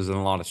instances and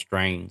a lot of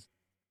strains.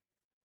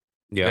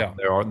 Yeah.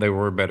 They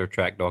were better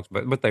track dogs,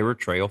 but they were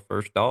trail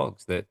first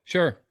dogs that.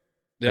 Sure.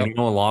 Yeah.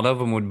 A lot of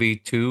them would be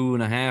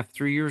 2.5,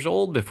 3 years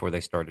old before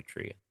they started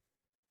treeing.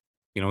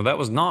 That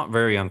was not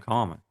very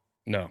uncommon.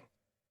 No.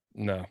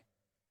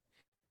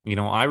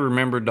 I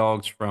remember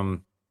dogs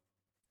from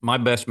my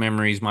best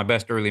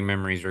early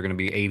memories are going to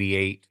be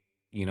 88,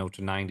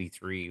 to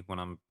 93 when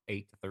I'm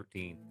 8 to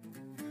 13.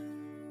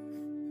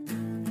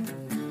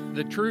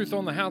 The Truth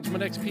on the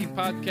Houndsman XP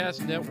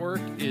Podcast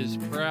Network is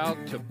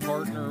proud to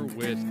partner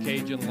with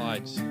Cajun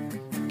Lights.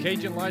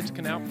 Cajun Lights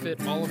can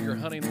outfit all of your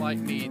hunting light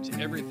needs,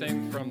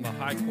 everything from the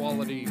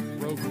high-quality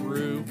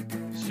Rougarou,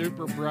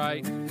 super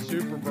bright,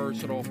 super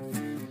versatile.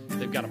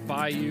 They've got a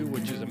Bayou,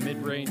 which is a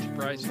mid-range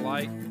price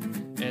light.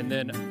 And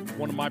then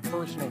one of my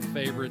personal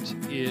favorites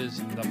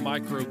is the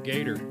Micro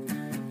Gator.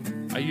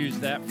 I use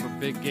that for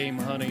big game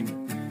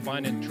hunting,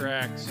 finding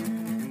tracks,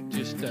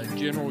 just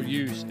general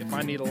use. If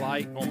I need a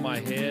light on my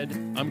head,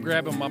 I'm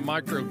grabbing my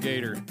Micro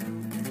Gator.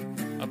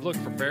 I've looked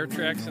for bear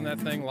tracks in that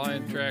thing,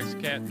 lion tracks,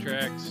 cat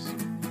tracks,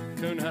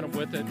 coon hunted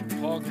with it,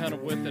 hog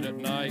hunted with it at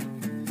night.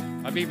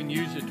 I've even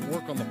used it to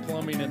work on the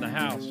plumbing in the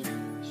house.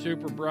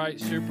 Super bright,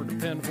 super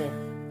dependable.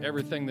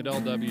 Everything that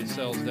LW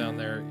sells down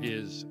there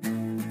is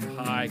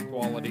high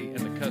quality, and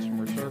the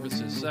customer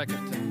service is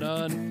second to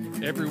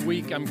none. Every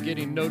week I'm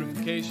getting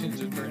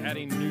notifications that they're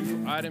adding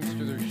new items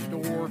to their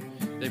store.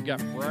 They've got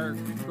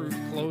briar-proof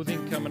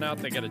clothing coming out.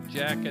 They got a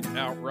jacket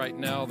out right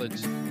now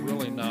that's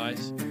really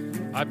nice.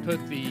 I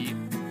put the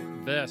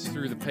vest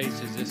through the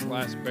paces this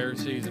last bear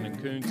season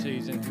and coon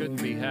season.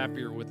 Couldn't be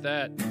happier with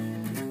that.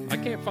 I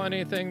can't find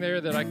anything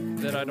there that I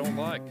don't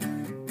like,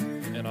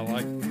 and I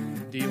like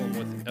dealing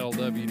with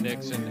LW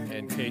Nixon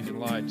and Cajun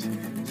Lights.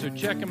 So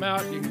check them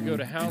out. You can go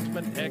to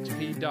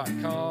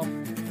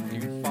houndsmanxp.com. You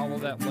can follow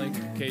that link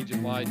to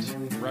Cajun Lights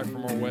right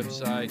from our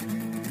website.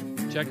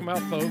 Check them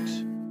out,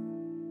 folks.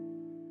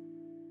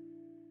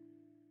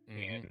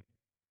 And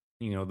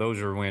those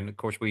are when, of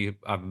course,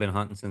 I've been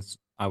hunting since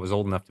I was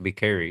old enough to be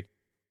carried,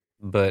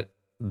 but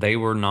they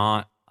were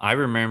not. I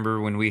remember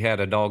when we had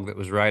a dog that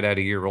was right at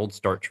a year old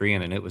start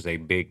treeing, and it was a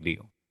big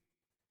deal.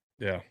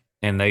 Yeah.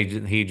 And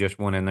he just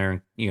went in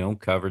there and,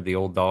 covered the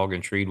old dog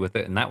and treed with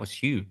it. And that was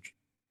huge.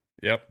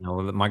 Yep.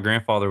 My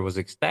grandfather was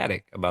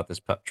ecstatic about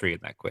this pup treeing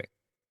that quick.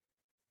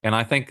 And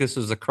I think this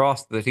is a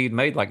cross that he'd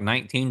made like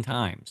 19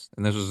 times.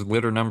 And this was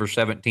litter number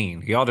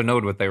 17. He ought to know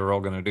what they were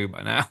all going to do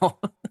by now.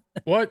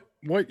 What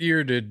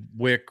year did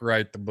Wick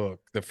write the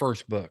book? The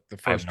first book, the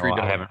first tree dog?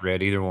 I haven't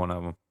read either one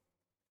of them.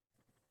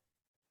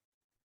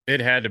 It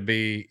had to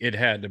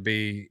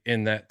be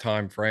in that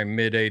time frame,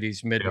 mid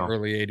 80s, mid to Yeah.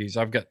 early 80s.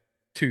 I've got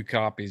 2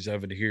 copies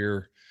of it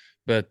here,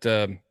 but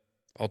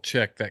I'll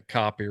check that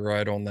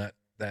copyright on that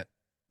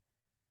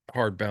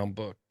hardbound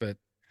book. But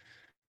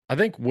I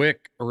think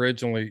Wick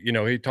originally,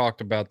 he talked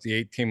about the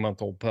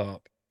 18-month-old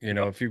pup.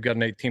 Yeah. If you've got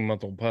an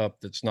 18-month-old pup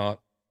that's not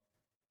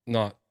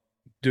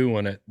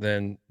doing it,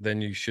 then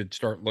you should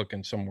start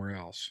looking somewhere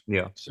else.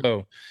 Yeah.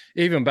 So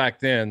even back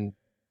then,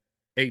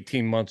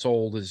 18 months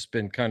old has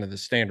been kind of the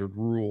standard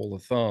rule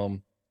of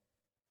thumb,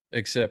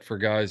 except for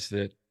guys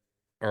that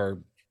are,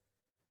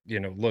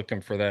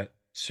 looking for that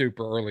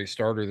super early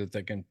starter that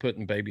they can put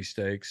in baby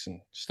stakes and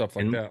stuff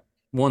like And that.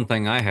 one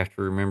thing I have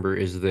to remember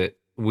is that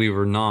we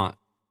were not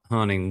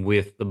hunting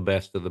with the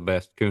best of the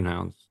best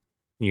coonhounds,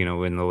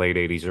 in the late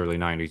 80s, early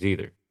 90s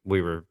either.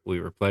 We were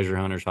pleasure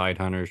hunters, hide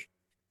hunters,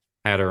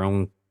 had our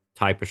own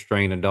type of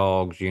strain of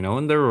dogs,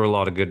 and there were a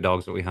lot of good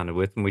dogs that we hunted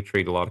with, and we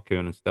treat a lot of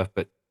coon and stuff,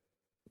 but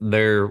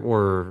there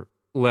were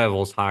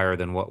levels higher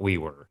than what we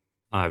were.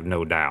 I have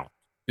no doubt.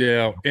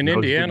 Yeah. In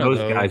Indiana, Those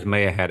though, guys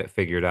may have had it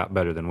figured out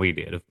better than we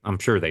did. I'm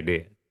sure they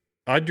did.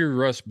 I drew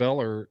Russ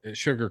Beller at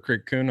Sugar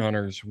Creek Coon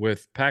Hunters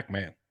with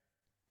Pac-Man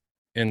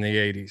in the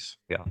 80s,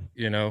 Yeah.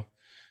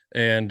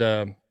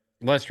 and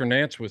Lester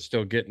Nance was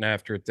still getting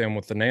after it then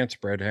with the Nance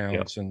bred Yeah.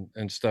 hounds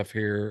and stuff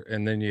here.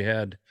 And then you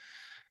had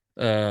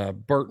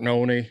Bert and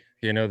Oni,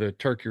 the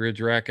Turkey Ridge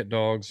racket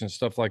dogs and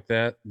stuff like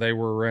that. They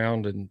were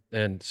around.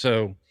 And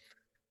so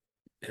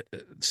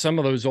some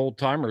of those old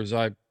timers,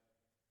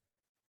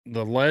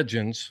 the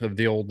legends of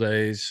the old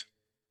days,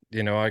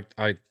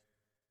 I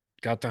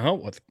got to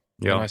hunt with them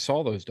and Yeah. I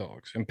saw those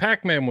dogs. And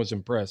Pac-Man was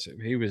impressive.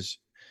 He was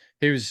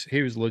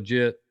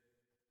legit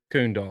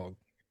coon dog.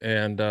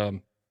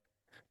 And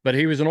but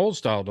he was an old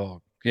style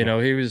dog. Yeah.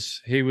 He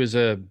was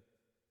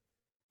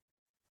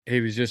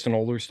just an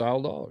older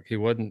style dog. He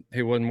wasn't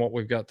what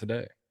we've got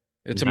today.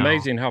 It's No.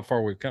 amazing how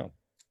far we've come.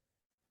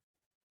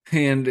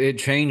 And it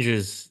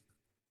changes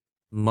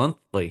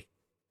monthly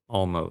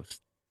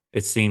almost.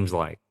 It seems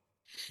like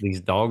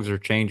these dogs are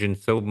changing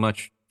so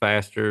much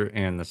faster,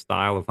 and the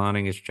style of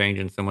hunting is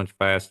changing so much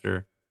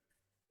faster,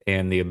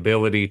 and the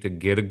ability to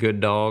get a good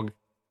dog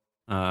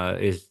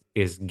is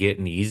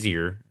getting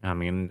easier. I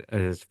mean,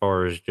 as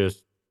far as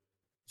just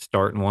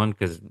starting one,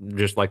 because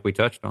just like we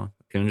touched on,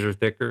 coons are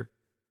thicker.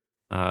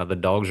 The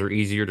dogs are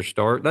easier to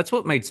start. That's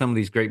what made some of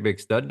these great big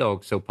stud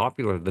dogs so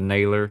popular. The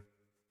Nailer,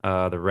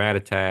 the Rat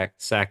Attack,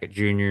 Sackett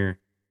Jr.,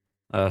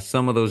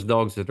 some of those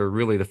dogs that are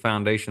really the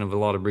foundation of a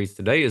lot of breeds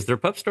today is their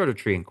pup started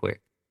treeing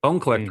quick. Bone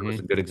Collector was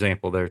Mm-hmm. a good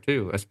example there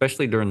too,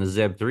 especially during the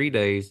Zeb 3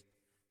 days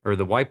or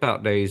the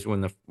Wipeout days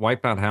when the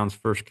Wipeout hounds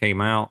first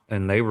came out,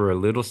 and they were a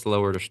little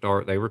slower to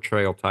start. They were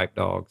trail type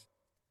dogs,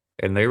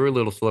 and they were a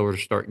little slower to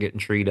start getting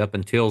treed up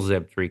until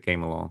Zeb 3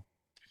 came along.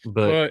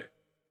 But But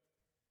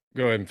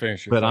go ahead and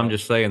finish your but I'm thought.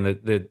 just saying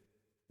that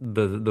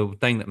the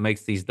thing that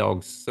makes these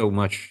dogs so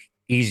much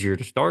easier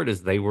to start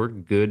is they were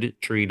good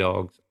tree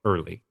dogs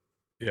early.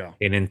 Yeah.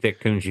 And in thick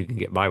coons, you can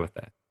get by with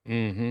that.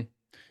 Mm-hmm.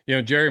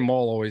 Jerry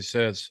Mull always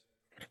says,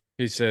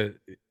 he said,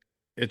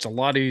 it's a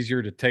lot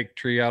easier to take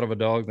tree out of a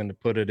dog than to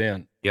put it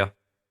in. Yeah.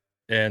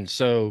 And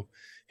so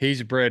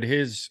he's bred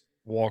his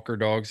walker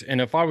dogs. And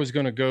if I was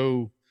going to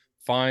go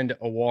find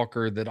a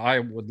walker that I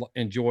would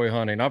enjoy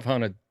hunting, I've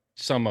hunted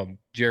some of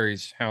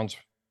Jerry's hounds,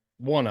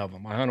 one of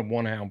them. I hunted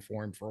one hound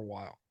for him for a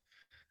while.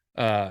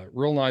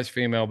 Real nice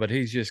female, but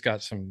he's just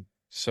got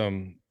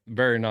some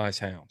very nice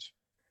hounds.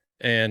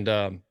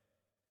 And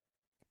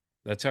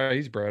that's how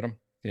he's bred them.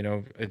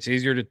 It's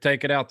easier to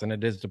take it out than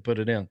it is to put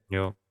it in.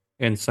 Yeah.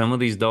 And some of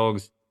these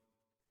dogs,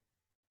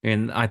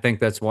 and I think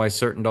that's why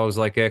certain dogs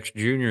like X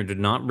Jr. did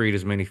not breed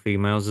as many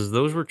females, as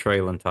those were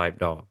trailing type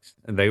dogs.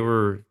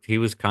 He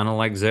was kind of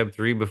like Zeb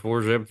 3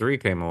 before Zeb 3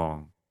 came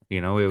along.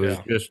 It was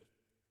Yeah. just,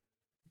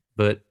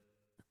 but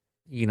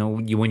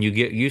when you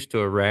get used to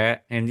a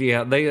rat, and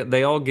yeah,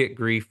 they all get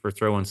grief for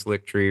throwing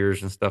slick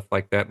treers and stuff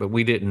like that, but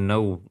we didn't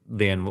know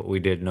then what we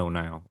did know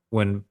now.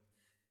 When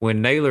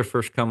Naylor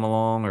first come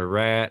along, or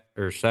Rat,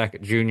 or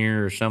Sackett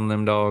Jr., or some of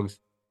them dogs,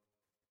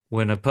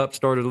 when a pup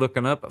started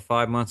looking up at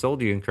 5 months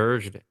old, you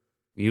encouraged it.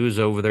 You was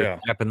over there Yeah.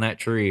 tapping that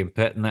tree and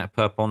petting that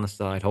pup on the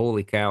side.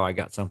 Holy cow, I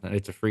got something.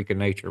 It's a freak of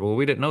nature. Well,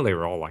 we didn't know they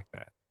were all like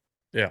that.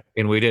 Yeah.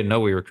 And we didn't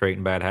know we were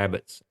creating bad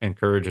habits,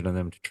 encouraging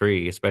them to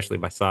tree, especially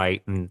by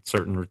sight and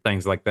certain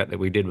things like that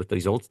we did with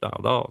these old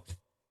style dogs.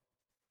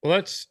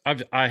 Well,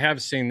 I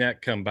have seen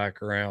that come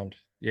back around.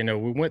 We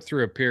went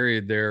through a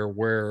period there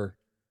where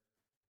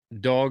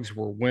dogs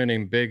were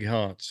winning big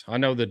hunts. I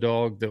know the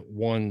dog that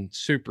won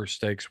super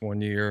stakes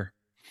one year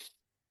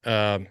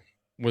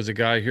was a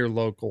guy here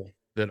local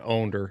that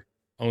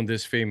owned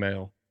this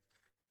female.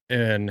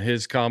 And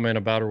his comment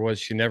about her was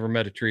she never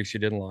met a tree she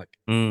didn't like.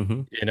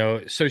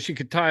 Mm-hmm. So she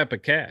could tie up a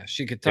cast.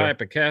 She could tie Yeah.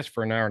 up a cast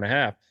for an hour and a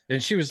half,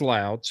 and she was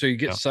loud. So you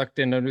get Yeah. sucked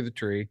in under the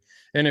tree.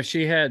 And if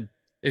she had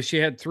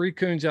 3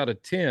 coons out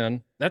of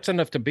 10, that's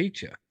enough to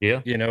beat you.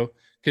 Yeah.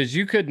 Because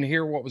you couldn't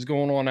hear what was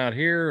going on out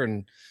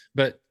here.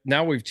 But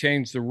now we've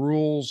changed the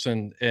rules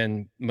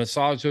and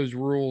massage those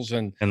rules.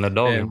 And the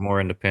dogs are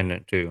more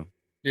independent too.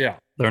 Yeah.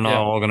 They're not Yeah.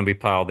 all going to be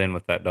piled in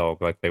with that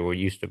dog like they were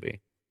used to be.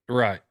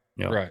 Right.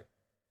 Yeah. Right.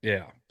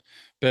 Yeah.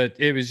 But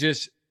it was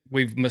just,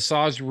 we've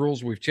massaged the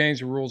rules, we've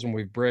changed the rules, and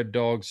we've bred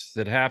dogs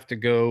that have to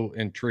go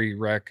and tree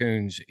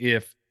raccoons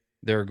if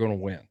they're going to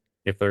win.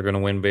 If they're going to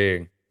win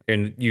big.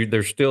 And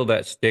there's still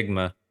that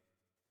stigma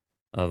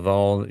of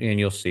all, and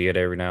you'll see it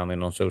every now and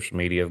then on social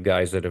media of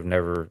guys that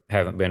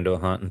haven't been to a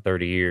hunt in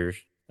 30 years.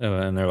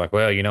 And they're like,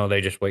 well,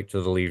 they just wait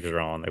till the leaves are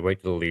on. They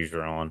wait till the leaves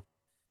are on.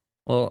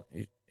 Well,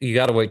 you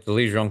got to wait till the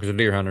leaves are on because the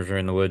deer hunters are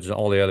in the woods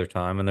all the other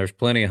time. And there's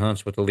plenty of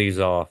hunts with the leaves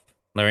off.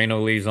 There ain't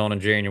no leaves on in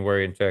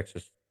January in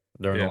Texas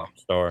during the Yeah. Lone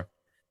Star.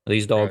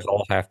 These dogs Right.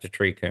 all have to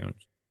tree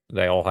coons.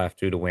 They all have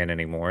to win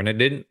anymore. And it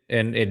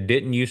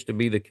didn't used to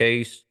be the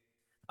case.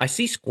 I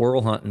see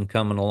squirrel hunting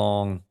coming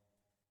along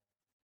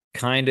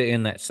kind of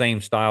in that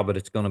same style, but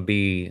it's going to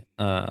be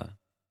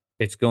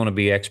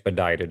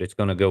expedited. It's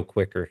going to go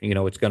quicker.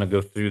 It's going to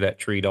go through that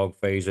tree dog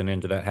phase and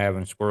into that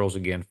having squirrels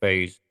again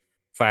phase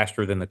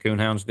faster than the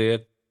coonhounds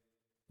did.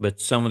 But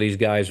some of these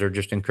guys are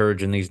just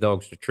encouraging these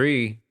dogs to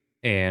tree,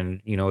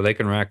 and they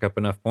can rack up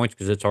enough points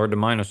because it's hard to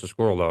minus a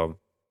squirrel dog.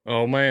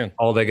 Oh, man.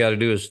 All they got to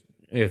do is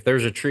if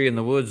there's a tree in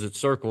the woods that's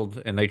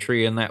circled and they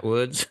tree in that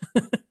woods,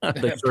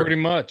 they Pretty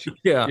much.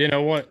 yeah, You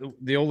know what?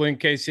 The old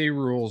NKC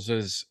rules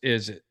is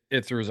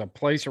if there's a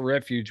place of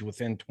refuge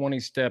within 20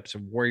 steps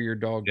of where your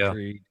dog yeah,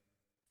 treed,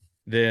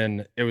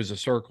 then it was a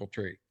circle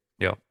tree.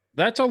 yeah.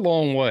 That's a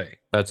long way,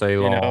 That's a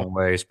you know? long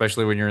way,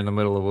 especially when you're in the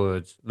middle of the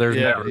woods. There's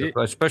Yeah,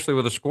 never, especially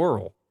with a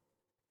squirrel.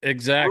 Squirrels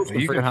exactly. can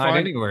You can freaking hide find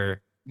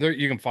anywhere. there,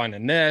 you can find a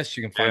nest,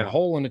 you can find a Yeah,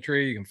 hole in a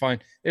tree, you can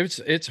find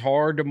it's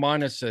hard to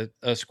minus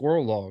a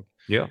squirrel dog.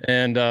 yeah,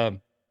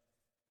 And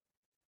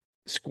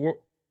squirrel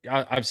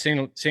I've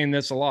seen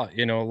this a lot,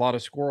 a lot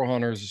of squirrel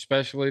hunters,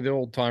 especially the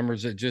old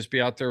timers that just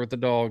be out there with the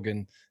dog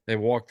and they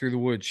walk through the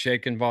woods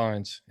shaking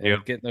vines yeah.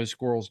 and getting those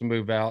squirrels to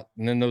move out.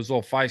 And then those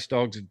little feist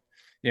dogs,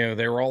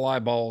 they were all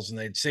eyeballs and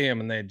they'd see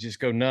them and they'd just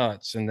go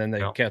nuts and then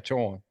they'd Yeah. catch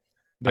on. I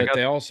But got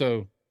they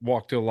also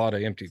walk to a lot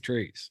of empty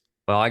trees.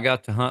 well, I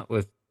got to hunt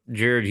with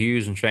Jared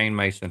Hughes and Shane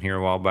Mason here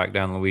a while back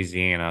down in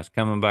Louisiana. I was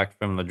coming back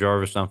from the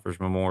Jarvis Umphers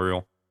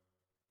Memorial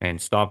and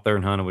stopped there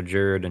and hunted with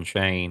Jared and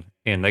Shane,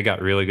 and they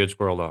got really good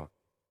squirrel dogs.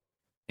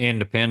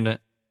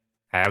 Independent,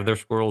 have their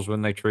squirrels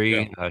when they Yeah.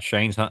 tree.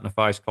 Shane's hunting a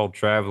feist called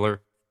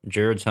Traveler.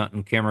 Jared's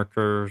hunting Kimmer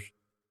curs,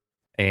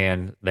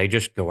 and they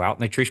just go out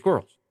and they tree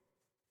squirrels.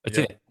 That's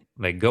Yep. it.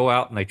 They go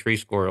out and they tree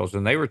squirrels,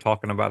 and they were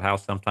talking about how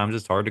sometimes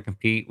it's hard to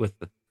compete with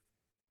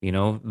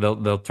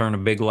they'll turn a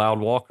big loud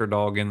walker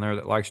dog in there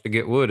that likes to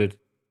get wooded,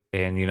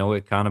 and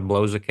it kind of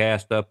blows a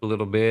cast up a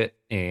little bit,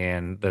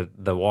 and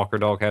the walker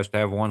dog has to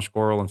have one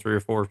squirrel and three or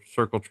four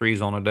circle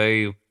trees on a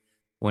day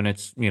when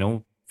it's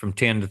from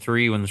 10 to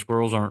 3 when the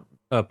squirrels aren't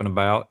up and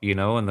about,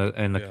 and the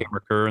Yeah.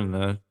 camera cur and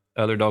the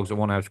other dogs that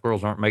want to have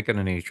squirrels aren't making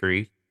any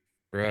trees.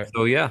 Right.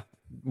 So yeah,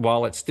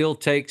 while it still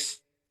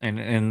takes,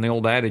 and the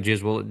old adage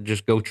is, well,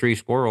 just go tree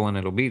squirrel and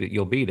it'll beat it.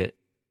 You'll beat it.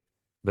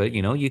 But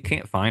you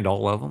can't find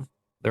all of them.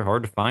 They're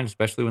hard to find,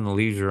 especially when the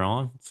leaves are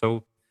on.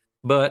 So,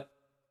 but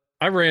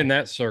I ran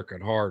that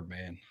circuit hard,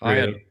 man. I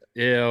had really,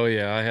 yeah, oh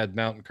yeah, I had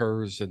mountain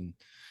curs and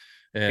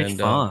it's and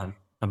fun.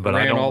 But I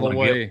ran don't all the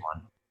want to get way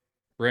one.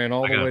 ran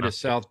all I the got way to enough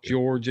stuff South to do.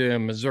 Georgia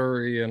and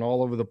Missouri and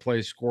all over the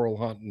place squirrel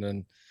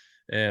hunting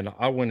and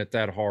I went at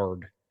that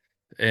hard.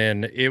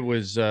 And it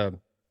was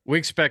we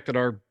expected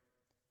our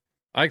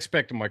I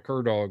expected my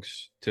cur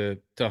dogs to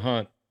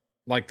hunt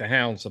like the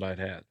hounds that I'd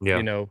had.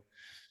 Yeah.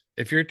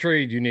 If you're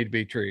treed, you need to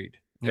be treed.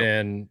 Yep.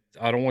 And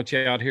I don't want you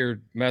out here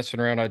messing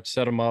around. I'd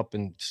set them up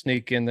and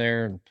sneak in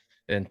there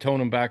and tone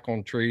them back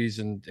on trees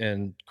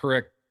and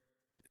correct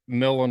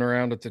milling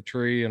around at the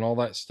tree and all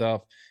that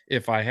stuff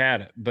if I had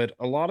it. But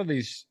a lot of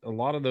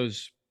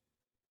those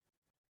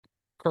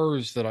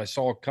curs that I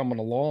saw coming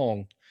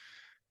along,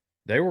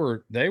 they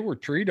were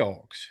tree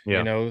dogs,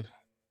 Yeah.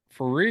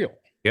 for real.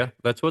 Yeah.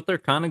 That's what they're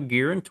kind of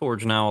gearing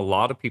towards now. A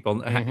lot of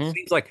people, it Hmm.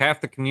 seems like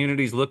half the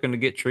community's looking to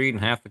get treed and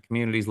half the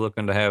community's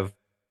looking to have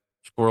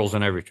squirrels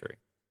in every tree.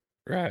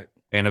 Right.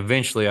 And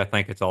eventually, I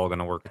think it's all going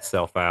to work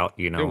itself out,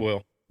 It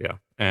will. Yeah.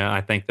 And I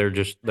think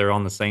they're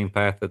on the same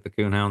path that the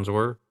coonhounds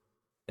were.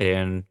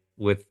 And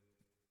with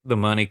the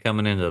money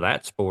coming into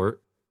that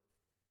sport,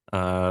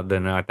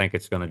 then I think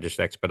it's going to just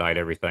expedite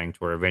everything to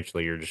where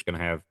eventually you're just going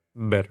to have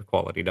better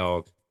quality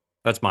dogs.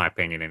 That's my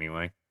opinion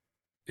anyway.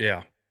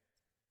 Yeah.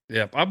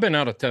 Yep. I've been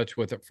out of touch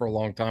with it for a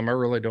long time. I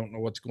really don't know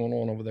what's going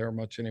on over there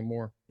much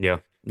anymore. Yeah.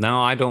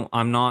 No, I don't.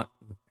 I'm not.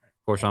 Of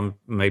course, I'm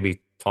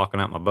maybe talking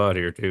out my butt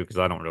here too because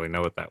I don't really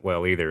know it that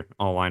well either.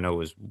 All I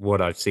know is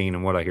what I've seen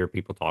and what I hear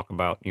people talk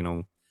about,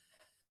 through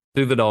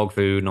the dog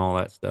food and all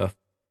that stuff.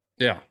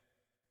 Yeah.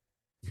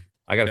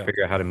 I got to Yeah.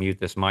 figure out how to mute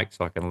this mic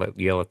so I can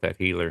yell at that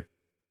healer.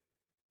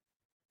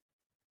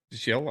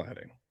 Just yell at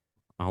him.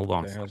 Hold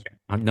on a The hell's-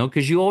 second. No,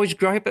 because you always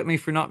gripe at me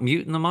for not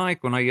muting the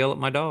mic when I yell at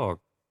my dog.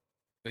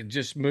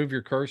 Just move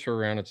your cursor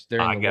around. It's there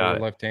in I the got lower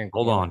it. left-hand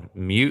Hold corner. on.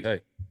 Mute.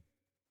 Hey.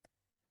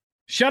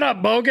 Shut up,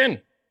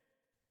 Bogan.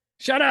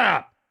 Shut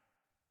up.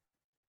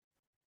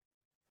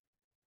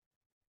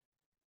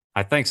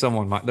 I think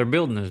someone might. They're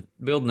building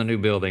a new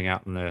building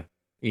out in the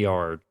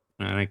yard.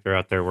 I think they're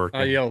out there I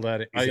working. yelled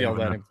at it. I He's yelled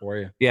having at a- him for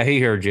you. Yeah, he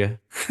heard you.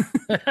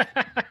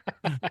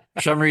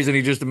 For some reason,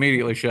 he just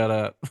immediately shut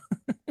up.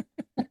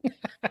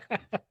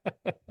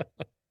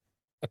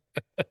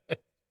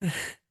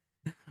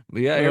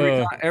 But yeah,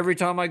 Uh, every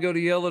time I go to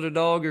yell at a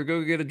dog or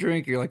go get a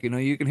drink, you're like,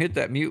 you can hit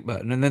that mute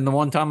button. And then the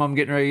one time I'm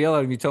getting ready to yell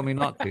at him, you tell me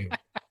not to.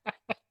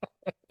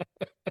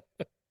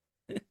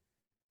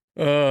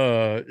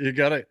 you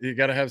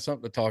gotta have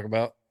something to talk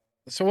about.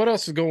 So what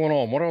else is going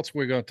on? What else are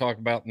we going to talk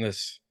about in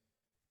this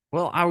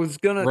Well, I was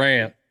gonna.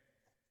 rant?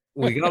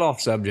 We got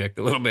off subject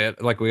a little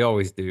bit, like we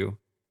always do.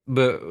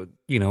 But the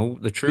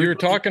You truth. were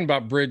talking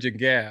about bridging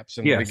gaps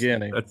in the Yes,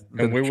 beginning, that's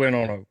and we went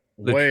on a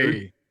the truth.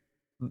 way.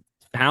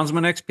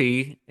 Houndsman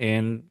XP,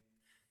 and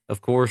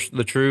of course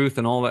the truth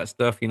and all that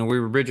stuff. We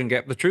were bridging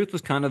gap. The truth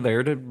was kind of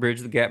there to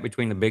bridge the gap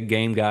between the big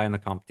game guy and the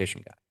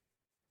competition guy.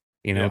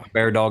 Yeah. The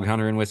bear dog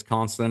hunter in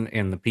Wisconsin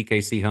and the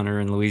PKC hunter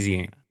in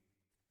Louisiana.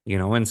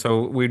 And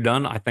so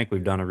I think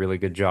we've done a really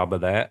good job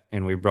of that,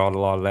 and we brought a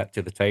lot of that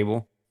to the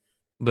table.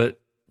 But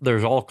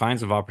there's all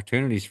kinds of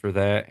opportunities for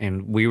that,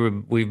 and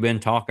we've been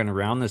talking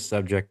around this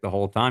subject the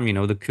whole time.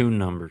 The coon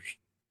numbers.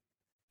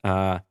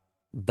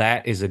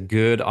 That is a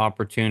good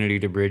opportunity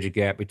to bridge a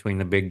gap between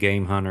the big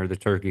game hunter, the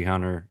turkey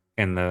hunter,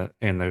 and the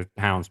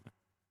houndsman.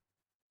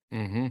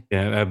 Mm-hmm.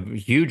 Yeah, a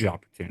huge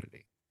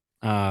opportunity.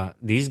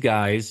 These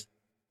guys,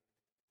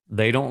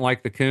 they don't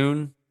like the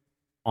coon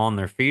on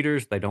their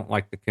feeders. They don't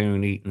like the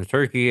coon eating the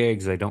turkey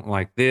eggs. They don't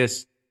like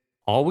this.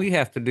 All we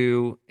have to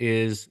do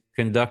is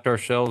conduct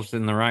ourselves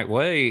in the right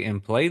way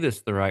and play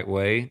this the right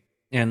way.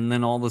 And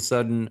then all of a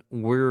sudden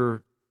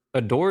we're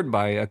adored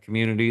by a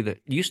community that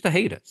used to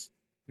hate us.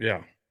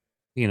 Yeah.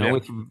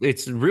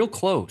 It's real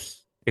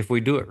close if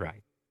we do it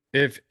right.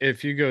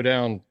 If you go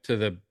down to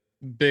the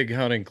big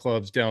hunting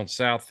clubs down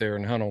south there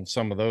and hunt on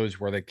some of those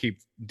where they keep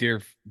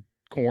deer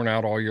corn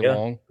out all year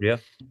long. Yeah.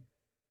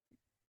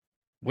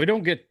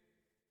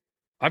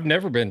 I've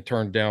never been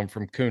turned down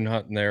from coon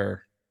hunting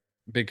there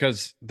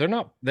because they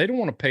don't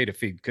want to pay to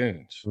feed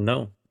coons.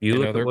 No, you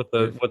look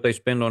at what they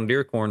spend on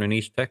deer corn in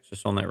East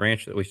Texas on that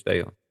ranch that we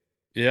stay on.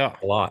 Yeah.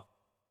 A lot.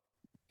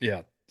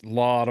 Yeah. A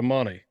lot of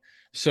money.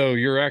 So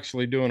you're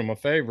actually doing them a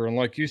favor. And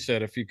like you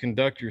said, if you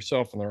conduct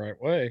yourself in the right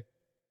way,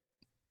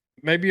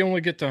 maybe you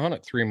only get to hunt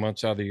it 3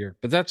 months out of the year,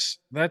 but that's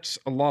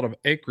a lot of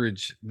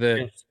acreage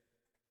that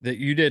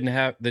you didn't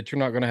have, that you're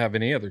not going to have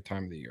any other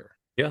time of the year.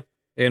 Yeah.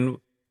 And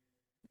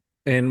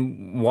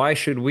why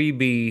should we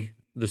be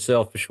the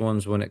selfish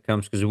ones when it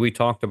comes? Because we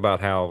talked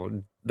about how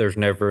there's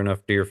never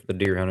enough deer for the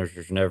deer hunters.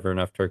 There's never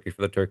enough turkey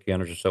for the turkey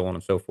hunters, and so on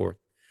and so forth.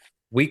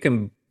 We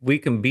can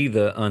be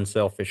the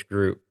unselfish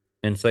group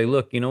and say,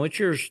 look, it's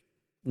yours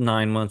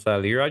 9 months out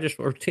of the year.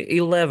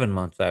 11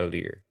 months out of the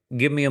year.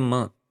 Give me a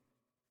month.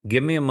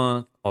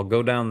 I'll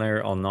go down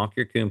there. I'll knock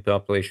your coon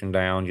population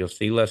down. You'll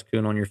see less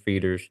coon on your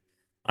feeders.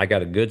 I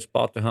got a good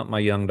spot to hunt my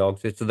young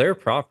dogs. It's their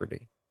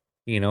property.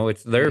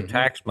 It's their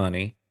tax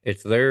money.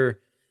 It's their,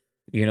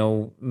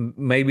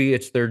 maybe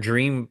it's their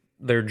dream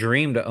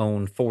to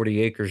own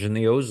 40 acres in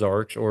the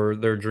Ozarks, or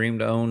their dream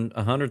to own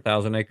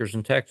 100,000 acres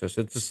in Texas.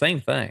 It's the same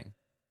thing.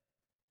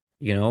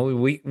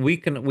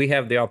 We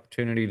have the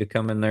opportunity to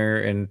come in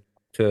there and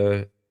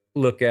to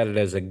look at it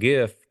as a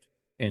gift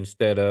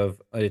instead of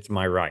it's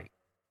my right.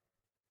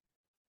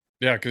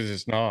 Yeah, because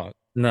it's not.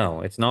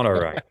 No, it's not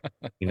our right.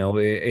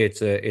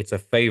 It's a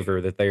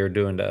favor that they are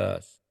doing to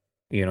us,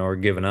 or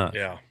giving us.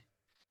 Yeah.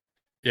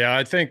 Yeah,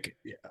 I think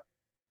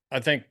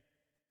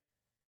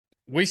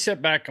we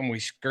sit back and we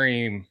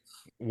scream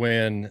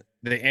when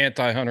the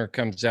anti-hunter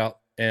comes out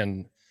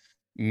and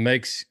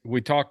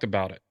we talked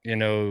about it,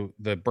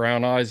 the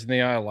brown eyes and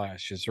the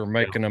eyelashes, or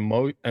making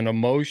an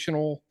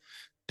emotional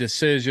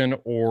decision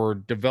or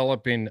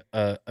developing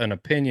an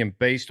opinion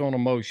based on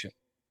emotion.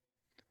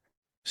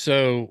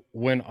 So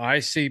when I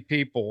see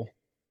people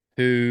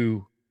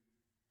who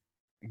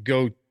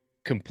go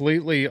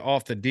completely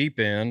off the deep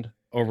end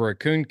over a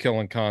coon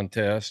killing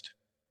contest,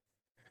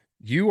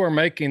 you are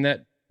making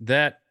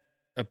that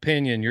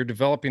opinion, you're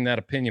developing that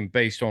opinion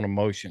based on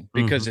emotion,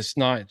 because it's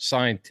not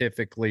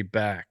scientifically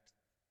backed.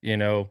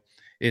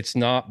 It's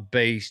not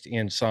based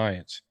in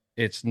science.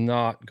 It's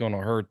not going to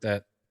hurt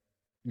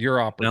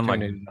your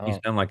opportunity. You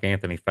sound like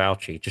Anthony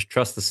Fauci. Just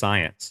trust the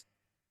science.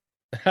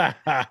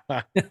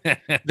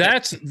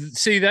 That's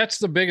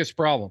the biggest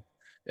problem.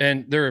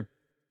 And our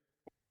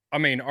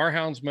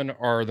houndsmen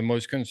are the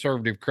most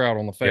conservative crowd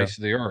on the face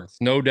of the earth,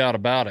 no doubt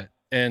about it.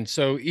 And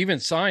so even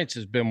science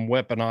has been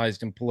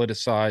weaponized and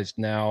politicized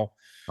now,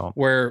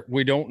 where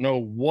we don't know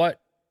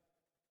what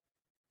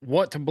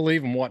to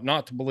believe and what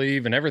not to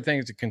believe, and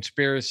everything's a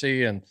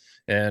conspiracy and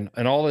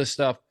all this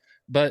stuff.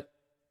 But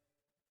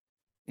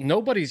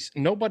nobody's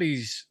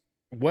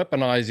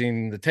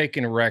weaponizing the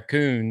taking of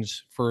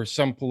raccoons for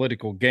some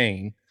political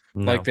gain,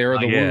 like they're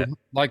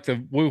like the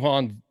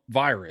Wuhan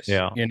virus.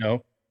 Yeah.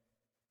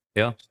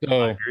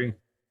 So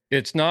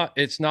it's not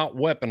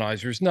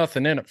weaponized. There's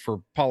nothing in it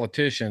for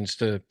politicians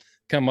to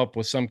come up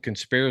with some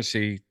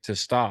conspiracy to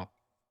stop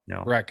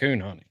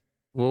raccoon hunting.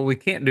 Well, we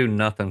can't do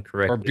nothing or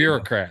correctly.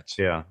 bureaucrats.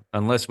 Yeah,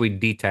 unless we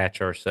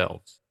detach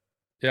ourselves.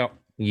 Yep.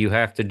 You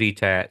have to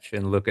detach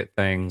and look at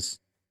things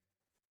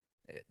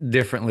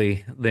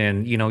differently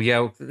than,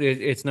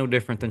 it's no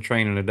different than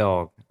training a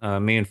dog.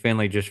 Me and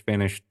Finley just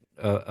finished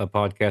a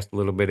podcast a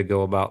little bit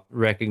ago about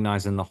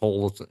recognizing the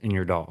holes in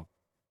your dog.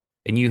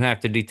 And you have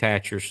to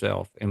detach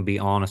yourself and be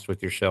honest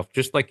with yourself,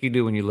 just like you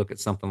do when you look at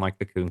something like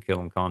the coon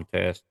killing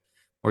contest,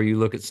 or you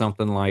look at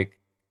something like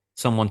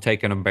someone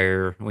taking a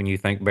bear when you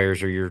think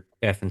bears are your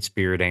effing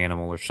spirit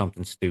animal or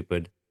something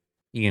stupid.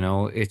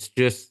 It's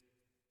just,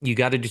 you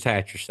got to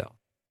detach yourself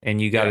and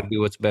you got to Yeah.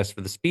 do what's best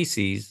for the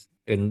species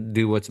and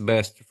do what's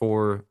best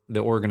for the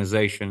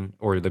organization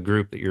or the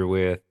group that you're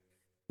with.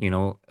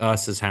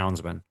 Us as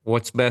houndsmen,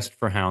 what's best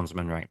for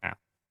houndsmen right now?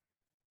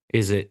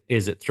 Is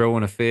it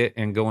throwing a fit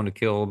and going to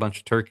kill a bunch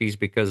of turkeys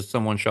because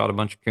someone shot a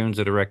bunch of coons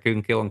at a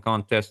raccoon killing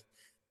contest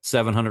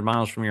 700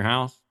 miles from your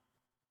house?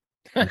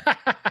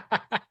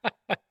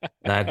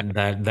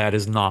 That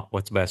is not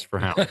what's best for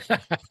hounds.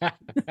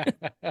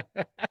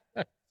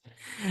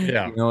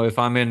 Yeah. If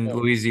I'm in Yeah.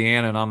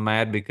 Louisiana and I'm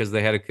mad because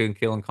they had a coon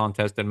killing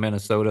contest in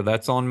Minnesota,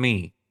 that's on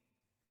me.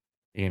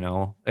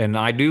 And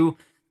I do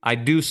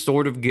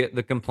sort of get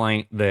the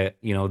complaint that,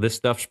 this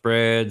stuff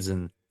spreads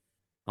and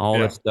all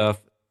Yeah. this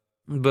stuff.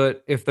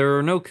 But if there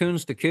are no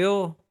coons to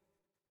kill,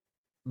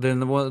 then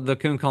the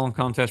coon calling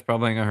contest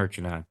probably ain't gonna hurt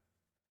you none.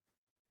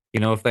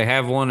 If they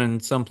have one in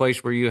some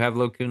place where you have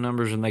low coon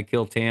numbers and they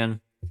kill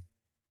 10,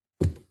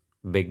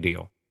 big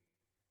deal.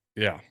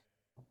 Yeah.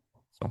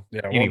 So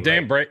Yeah. Well,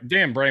 anyway,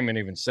 Dan Brayman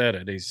even said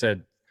it. He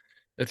said,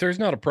 if there's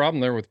not a problem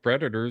there with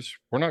predators,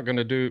 we're not going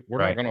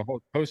right.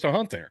 to host a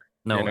hunt there.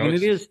 No, and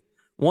it is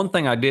one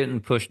thing I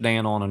didn't push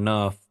Dan on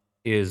enough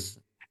is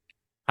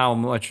how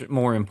much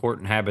more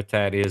important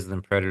habitat is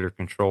than predator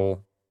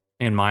control,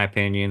 in my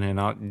opinion.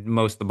 And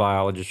most of the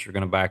biologists are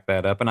going to back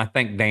that up. And I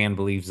think Dan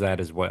believes that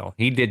as well.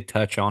 He did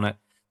touch on it,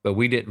 but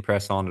we didn't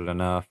press on it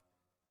enough.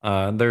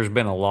 There's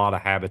been a lot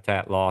of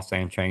habitat loss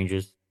and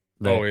changes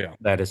Oh yeah.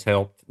 that has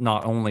helped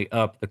not only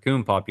up the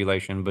coon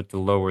population, but to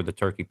lower the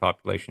turkey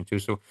population too.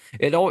 So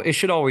it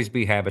should always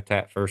be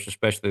habitat first,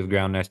 especially the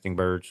ground nesting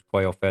birds,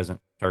 quail,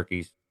 pheasant,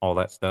 turkeys, all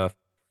that stuff.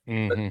 But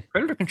Mm-hmm.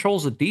 predator control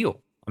is a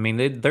deal. I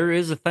mean, there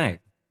is a thing.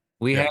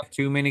 We Yeah. have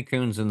too many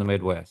coons in the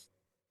Midwest.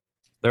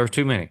 There are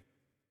too many.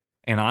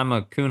 And I'm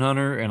a coon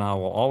hunter and I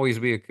will always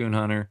be a coon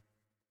hunter,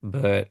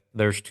 but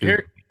there's too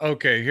many.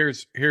 Okay,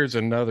 here's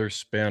another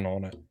spin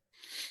on it.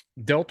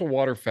 Delta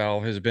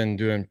Waterfowl has been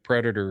doing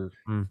predator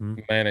Mm-hmm.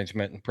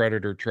 management and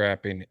predator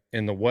trapping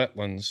in the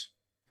wetlands,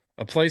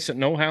 a place that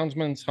no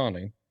houndsman's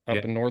hunting Yeah.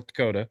 up in North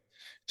Dakota.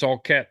 It's all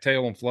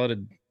cattail and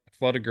flooded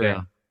Yeah.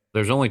 ground.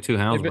 There's only two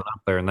They've houndsmen been,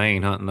 up there and they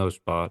ain't hunting those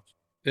spots.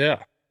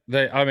 yeah.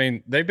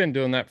 They've been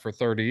doing that for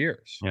 30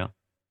 years. Yeah.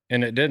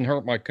 And it didn't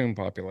hurt my coon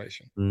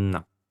population.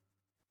 No.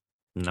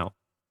 No.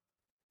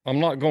 I'm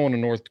not going to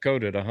North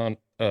Dakota to hunt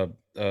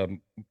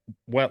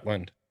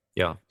wetland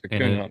Yeah. to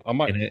And coon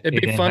hunt. it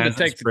It'd be fun to hasn't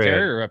take the spread.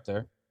 terrier up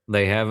there.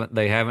 They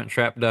haven't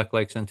trapped duck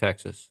lakes in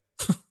Texas.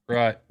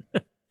 Right.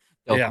 Delta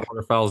Yeah.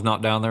 waterfowl's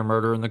not down there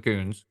murdering the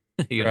coons.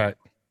 Right.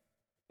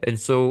 And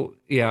so,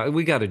 yeah,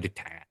 we got to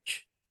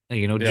detach.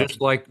 Yeah.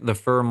 Just like the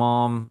fur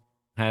mom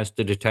has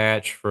to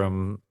detach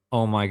from,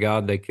 oh my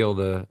God, they killed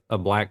a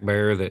black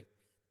bear that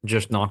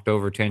just knocked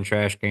over 10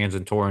 trash cans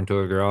and tore into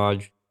a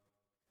garage.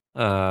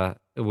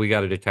 We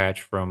got to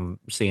detach from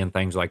seeing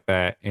things like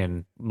that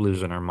and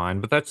losing our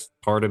mind. But that's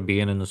part of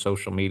being in the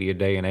social media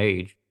day and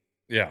age.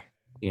 Yeah.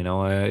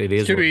 It It's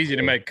is too easy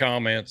to make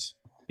comments.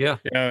 Yeah.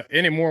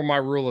 Anymore, my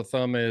rule of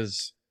thumb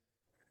is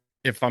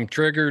if I'm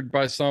triggered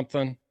by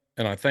something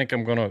and I think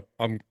I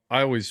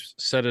always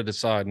set it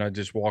aside and I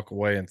just walk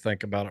away and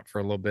think about it for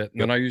a little bit.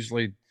 And then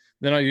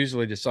I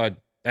usually decide,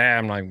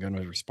 I'm not even going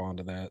to respond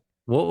to that.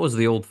 What was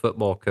the old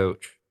football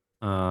coach?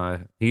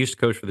 He used to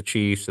coach for the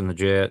Chiefs and the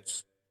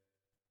Jets.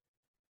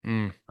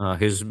 Mm.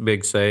 His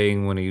big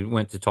saying when he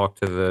went to talk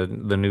to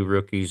the new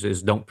rookies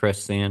is "Don't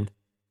press send."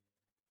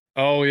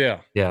 Oh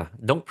yeah. Yeah,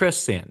 don't press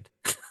send.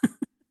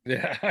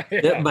 Yeah.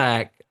 Step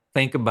back,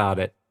 think about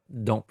it.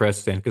 Don't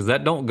press send because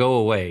that don't go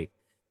away.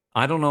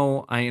 I don't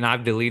know.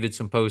 I've deleted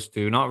some posts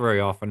too, not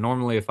very often.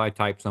 Normally, if I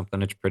type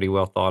something, it's pretty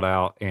well thought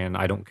out, and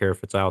I don't care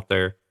if it's out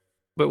there.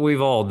 But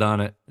we've all done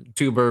it.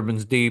 2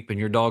 bourbons deep, and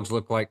your dogs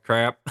look like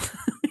crap.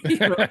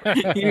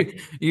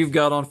 You've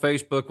got on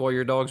Facebook while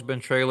your dog's been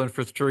trailing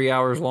for 3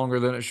 hours longer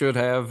than it should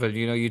have, and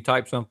you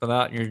type something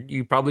out, and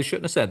you probably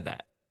shouldn't have said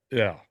that.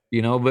 Yeah.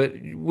 But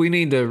we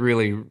need to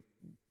really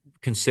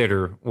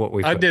consider what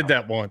we. I did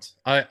that once.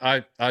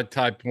 I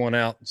typed one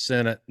out and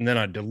sent it, and then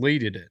I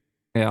deleted it.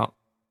 Yeah.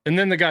 And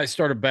then the guy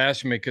started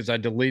bashing me because I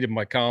deleted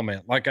my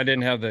comment. Like I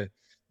didn't have the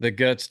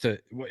guts to.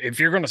 If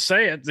you're going to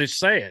say it, just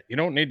say it. You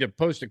don't need to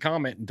post a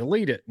comment and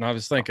delete it. And I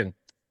was thinking,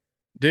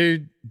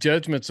 dude,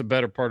 judgment's a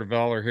better part of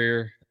valor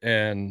here,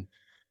 and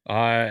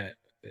that's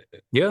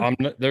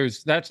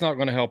not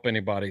going to help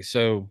anybody.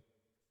 So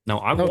no,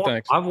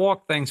 I've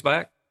walked things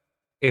back.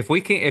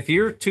 If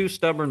you're too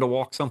stubborn to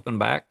walk something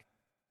back,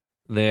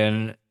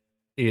 then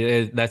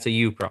that's a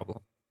you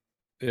problem.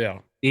 Yeah.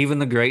 Even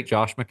the great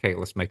Josh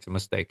Michaelis makes a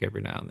mistake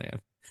every now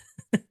and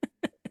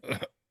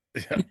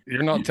Yeah.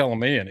 You're not telling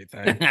me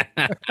anything.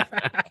 then.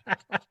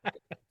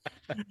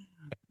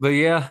 But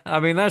yeah,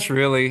 I mean, that's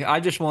really, I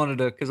just wanted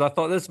to, because I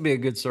thought this would be a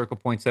good Circle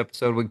Points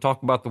episode. We can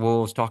talk about the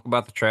wolves, talk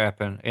about the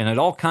trapping, and it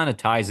all kind of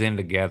ties in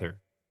together.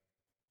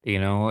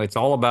 It's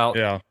all about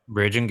Yeah.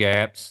 bridging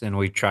gaps, and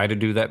we try to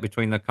do that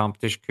between the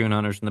competition coon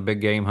hunters and the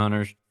big game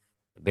hunters,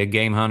 the big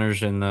game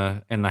hunters and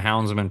the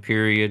houndsman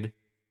period.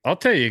 I'll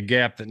tell you a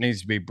gap that needs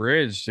to be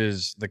bridged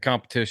is the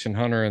competition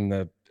hunter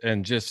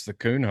and just the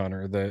coon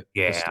hunter, the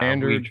Yeah, we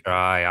standard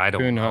try. I don't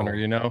coon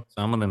hunter, know.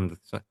 Some of them,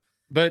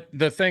 But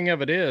the thing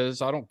of it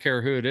is, I don't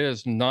care who it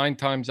is, 9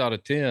 times out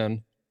of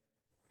 10,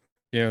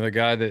 the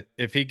guy that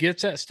if he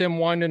gets that stem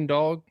winding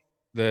dog,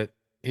 that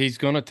he's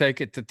going to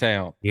take it to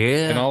town. And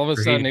yeah, all of a or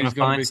he's sudden going he's to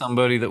going to find be,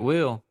 somebody that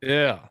will,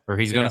 yeah, or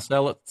he's going yeah, to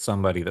sell it to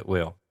somebody that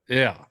will.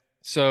 yeah.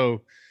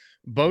 So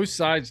both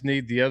sides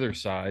need the other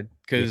side Yeah.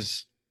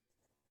 because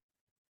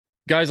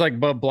guys like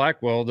Bub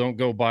Blackwell don't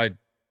go buy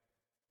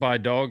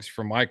dogs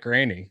from Mike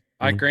Rainey.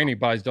 Ike Mhm. Rainey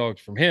buys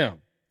dogs from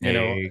him.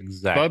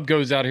 Exactly. Bub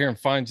goes out here and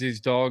finds these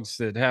dogs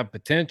that have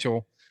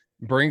potential,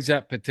 brings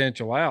that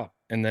potential out,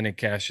 and then he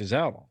cashes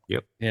out on 'em,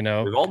 Yep. you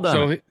know. We've all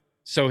done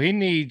So it. he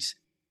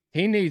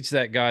needs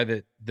that guy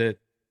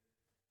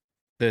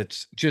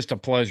that's just a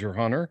pleasure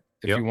hunter,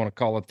 if Yep. you want to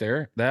call it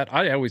there. That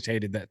I always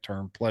hated that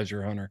term,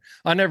 pleasure hunter.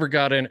 I never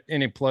got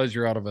any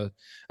pleasure out of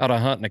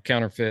hunting a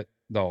counterfeit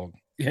dog,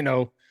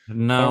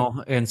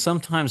 No, and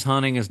sometimes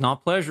hunting is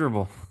not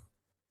pleasurable.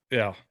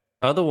 Yeah.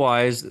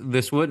 Otherwise,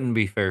 this wouldn't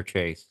be fair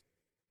chase.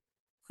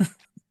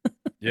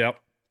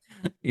 Yep.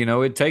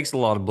 It takes a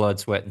lot of blood,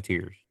 sweat, and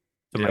tears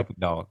to make Yep. a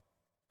dog.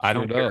 I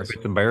Sure don't care if does.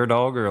 it's a bear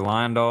dog or a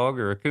lion dog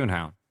or a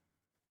coonhound.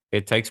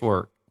 It takes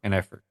work and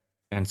effort.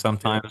 And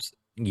sometimes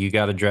you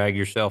got to drag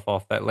yourself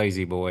off that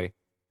lazy boy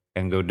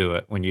and go do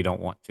it when you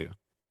don't want to.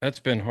 That's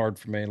been hard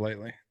for me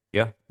lately.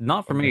 Yeah.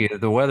 Not for me.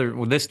 The weather,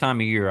 well, this time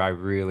of year, I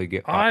really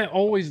get fired. I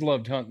always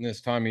loved hunting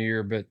this time of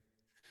year, but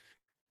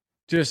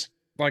just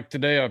like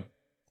today, I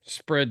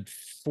spread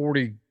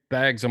 40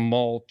 bags of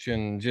mulch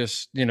and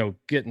just,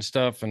 getting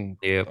stuff, and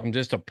Yep. I'm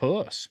just a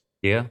puss.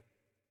 Yeah.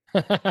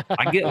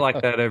 I get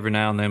like that every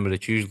now and then, but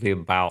it's usually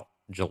about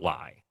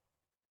July.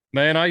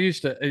 Man, I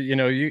used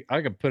to,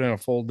 I could put in a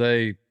full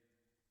day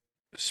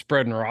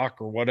spreading rock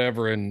or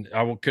whatever, and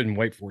couldn't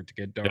wait for it to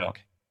get dark. Yeah.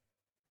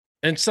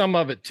 And some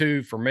of it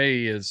too, for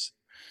me, is,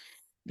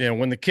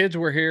 when the kids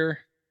were here,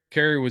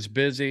 Carrie was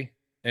busy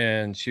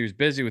and she was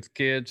busy with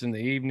kids in the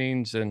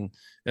evenings and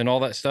all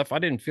that stuff. I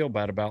didn't feel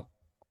bad about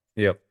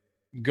Yep.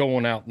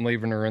 going out and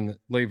leaving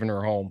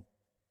her home.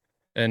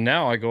 And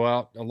now I go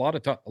out a lot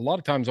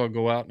of times I'll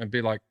go out and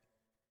be like,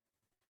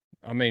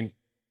 I mean,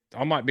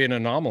 I might be an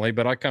anomaly,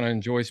 but I kind of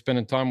enjoy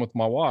spending time with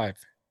my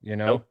wife,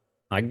 Nope.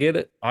 I get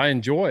it. I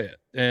enjoy it.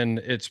 And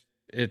it's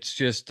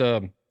just,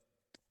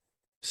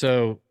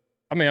 so,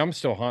 I mean, I'm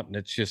still hunting.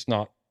 It's just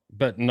not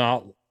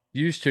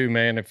used to,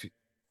 man.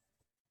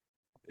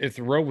 If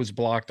the road was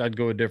blocked, I'd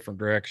go a different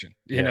direction.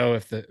 Yeah.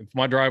 If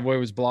my driveway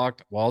was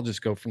blocked, well, I'll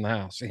just go from the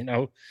house,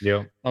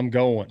 Yeah. I'm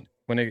going.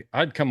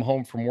 I'd come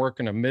home from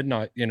working a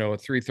midnight, a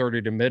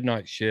 3:30 to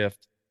midnight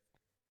shift.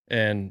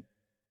 And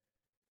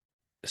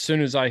as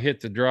soon as I hit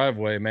the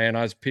driveway, man,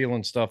 I was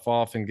peeling stuff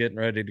off and getting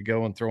ready to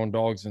go and throwing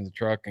dogs in the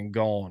truck and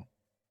gone.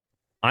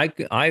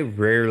 I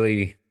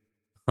rarely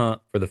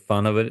hunt for the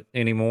fun of it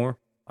anymore.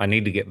 I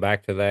need to get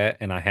back to that,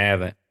 and I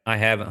haven't. I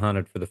haven't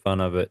hunted for the fun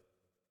of it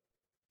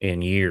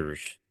in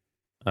years.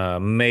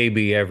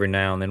 Maybe every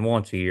now and then,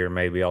 once a year,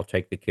 maybe I'll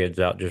take the kids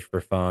out just for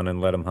fun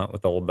and let them hunt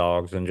with old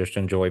dogs and just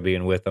enjoy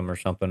being with them or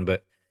something.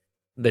 But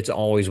that's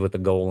always with a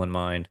goal in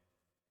mind.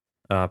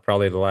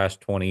 Probably the last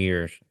 20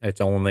 years,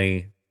 it's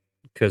only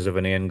because of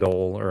an end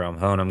goal or a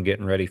hunt I'm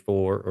getting ready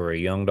for or a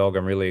young dog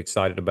I'm really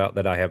excited about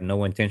that I have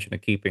no intention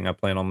of keeping. I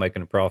plan on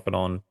making a profit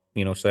on,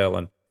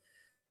 selling.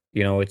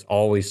 It's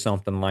always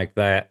something like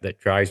that that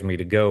drives me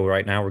to go.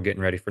 Right now, we're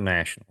getting ready for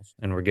nationals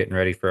and we're getting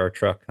ready for our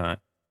truck hunt.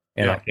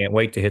 And I can't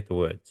wait to hit the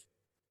woods.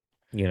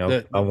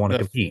 I want to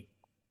compete.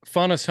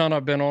 Funnest hunt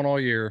I've been on all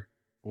year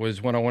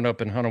was when I went up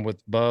and hunted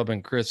with Bub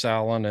and Chris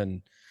Allen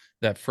and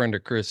that friend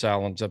of Chris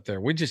Allen's up there.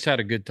 We just had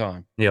a good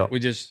time. Yeah. We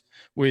just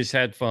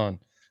had fun.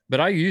 But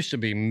I used to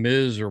be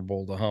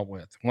miserable to hunt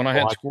with when I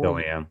had squirrel.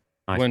 I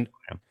am.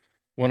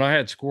 When I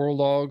had squirrel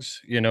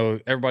dogs,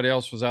 everybody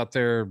else was out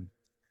there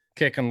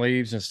kicking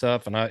leaves and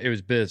stuff, and it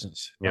was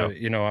business. Yeah.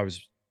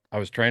 I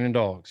was training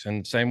dogs,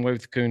 and same way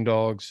with the coon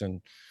dogs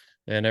and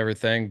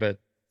everything. But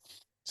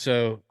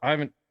so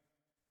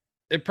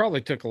it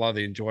probably took a lot of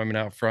the enjoyment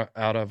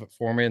out of it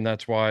for me, and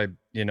that's why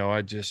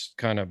I just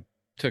kind of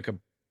took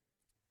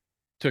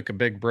a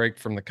big break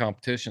from the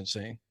competition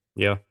scene.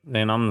 Yeah,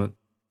 and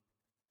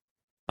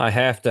I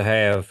have to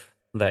have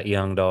that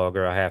young dog,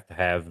 or I have to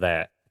have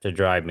that to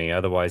drive me.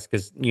 Otherwise,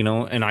 because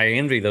and I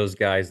envy those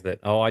guys that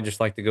I just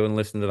like to go and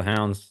listen to the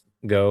hounds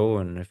go,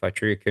 and if I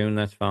tree a coon,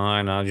 that's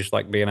fine. I just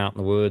like being out in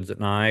the woods at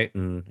night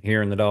and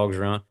hearing the dogs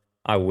run.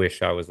 I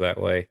wish I was that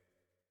way.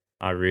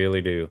 I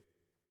really do.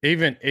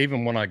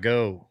 Even when I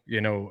go,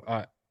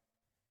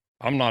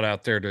 I'm not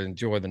out there to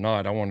enjoy the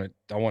night. I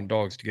want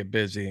dogs to get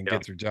busy and Yeah.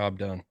 get their job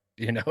done,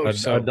 you know? A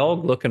So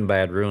dog looking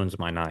bad ruins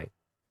my night.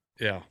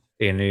 yeah.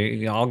 And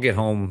I'll get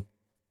home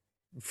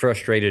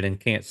frustrated and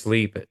can't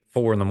sleep at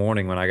 4 a.m.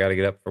 when I got to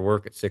get up for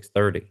work at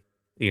 6:30.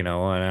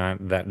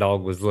 And that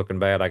dog was looking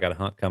bad. I got a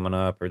hunt coming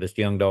up, or this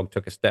young dog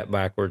took a step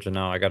backwards, and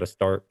now I got to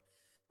start,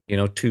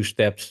 2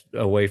 steps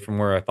away from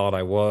where I thought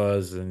I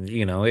was, and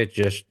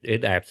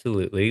it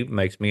absolutely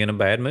makes me in a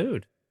bad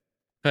mood.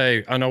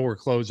 Hey, I know we're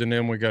closing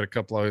in. We got a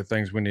couple other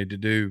things we need to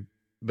do,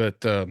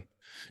 but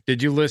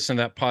did you listen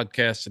to that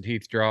podcast that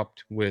Heath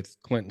dropped with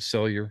Clinton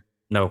Sellier?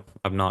 No,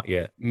 I've not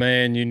yet.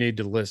 Man, you need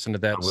to listen to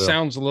I that. will.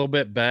 Sounds a little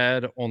bit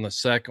bad on the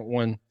second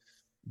one,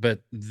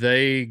 but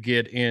they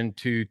get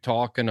into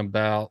talking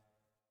about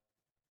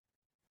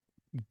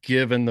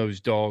giving those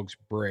dogs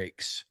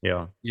breaks,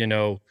 Yeah,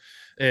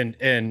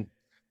 and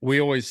we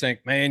always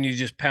think, man, you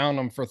just pound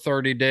them for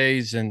 30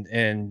 days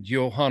and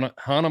you'll hunt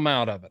them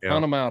out of it, yeah.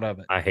 hunt them out of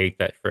it. I hate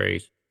that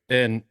phrase.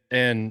 And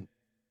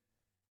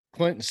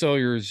Clinton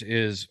Sawyers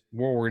is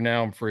world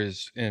renowned for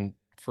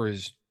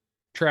his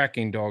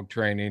tracking dog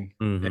training,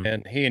 Mhm.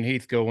 and he and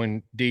Heath go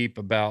in deep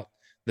about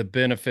the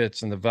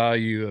benefits and the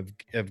value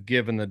of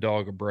giving the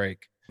dog a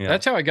break. Yeah.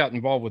 That's how I got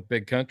involved with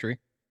Big Country.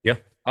 Yeah.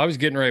 I was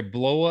getting ready to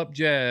blow up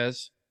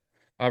Jazz.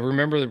 I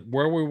remember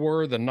where we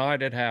were the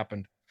night it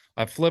happened.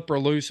 I flip her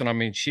loose, and I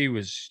mean, she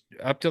was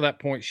up to that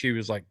point. She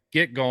was like,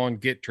 "Get gone,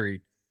 get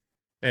treat,"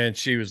 and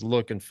she was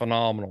looking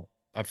phenomenal.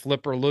 I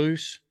flip her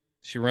loose.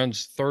 She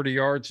runs 30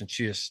 yards, and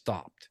she just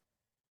stopped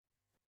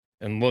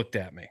and looked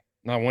at me.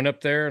 And I went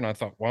up there, and I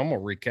thought, "Well, I'm gonna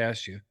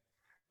recast you,"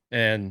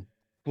 and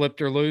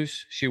flipped her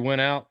loose. She went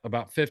out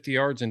about 50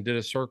 yards and did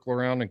a circle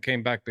around and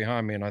came back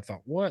behind me. And I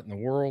thought, "What in the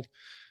world?"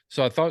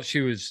 So I thought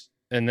she was,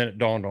 and then it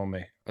dawned on me.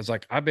 I was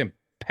like, I've been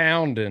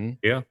pounding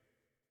Yeah.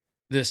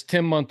 this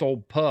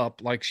 10-month-old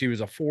pup like she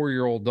was a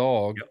 4-year-old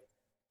dog. Yep.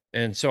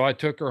 And so I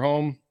took her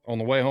home. On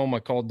the way home, I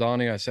called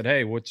Donnie. I said,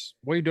 "Hey, what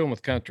are you doing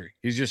with Country?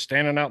 He's just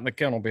standing out in the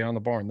kennel behind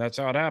the barn." That's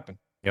how it happened.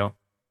 Yeah.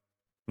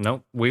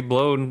 Nope. Me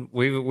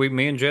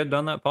and Jed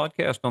done that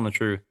podcast on the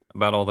truth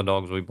about all the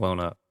dogs we've blown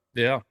up.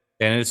 Yeah.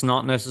 And it's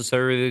not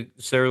necessarily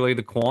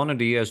the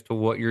quantity as to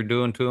what you're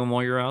doing to them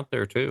while you're out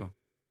there too.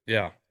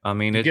 Yeah. I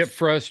mean, You get it's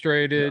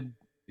frustrated,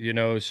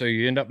 so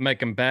you end up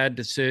making bad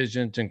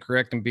decisions and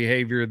correcting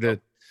behavior that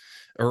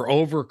or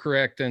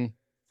overcorrecting.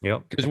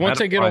 yep. Because once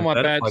they get on my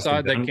bad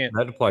side, they can't.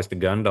 That applies to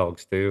gun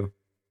dogs too.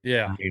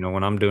 Yeah.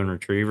 When I'm doing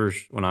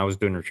retrievers, when I was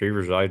doing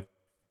retrievers,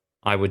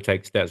 I would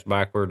take steps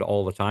backward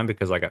all the time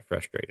because I got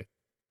frustrated.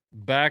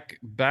 Back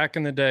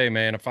in the day,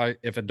 man,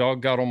 if a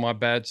dog got on my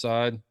bad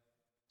side,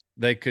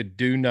 they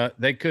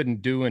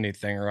couldn't do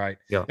anything right.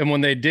 Yeah. And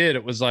when they did,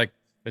 it was like,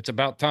 "It's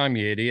about time,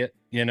 you idiot."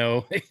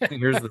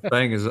 Here's the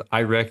thing is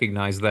I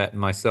recognize that in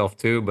myself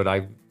too, but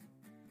I'm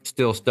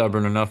still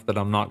stubborn enough that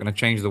I'm not going to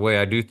change the way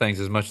I do things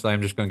as much as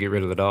I'm just going to get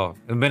rid of the dog.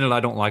 The minute I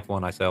don't like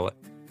one, I sell it.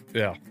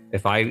 Yeah.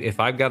 If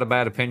I've got a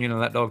bad opinion of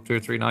that dog 2 or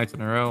 3 nights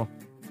in a row,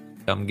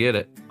 come get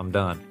it. I'm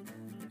done.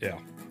 Yeah.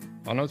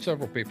 I know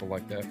several people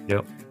like that.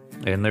 Yep.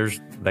 And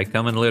they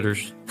come in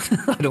litters.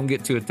 I don't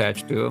get too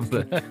attached to them,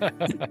 but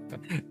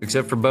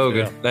except for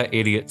Bogan, Yeah. that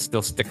idiot's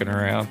still sticking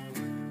around.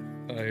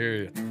 I hear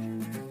you.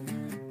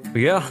 But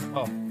yeah,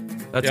 Oh,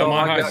 that's yeah, all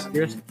my I high- got,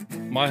 Chris.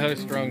 My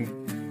high-strung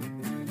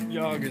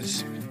dog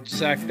is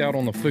sacked out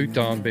on the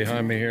futon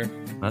behind me here.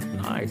 That's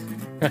nice.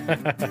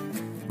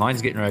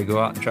 Mine's getting ready to go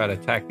out and try to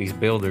attack these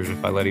builders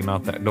if I let him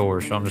out that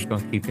door, so I'm just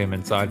going to keep him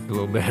inside for a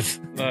little bit.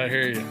 I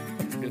hear you.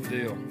 Good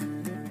deal.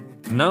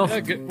 No.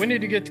 Yeah, we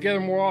need to get together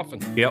more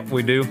often. Yep,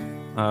 we do.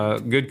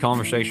 Good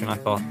conversation, I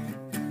thought.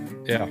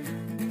 Yeah.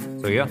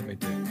 So yeah, Me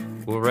too.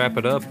 we'll wrap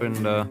it up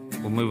and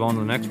we'll move on to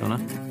the next one.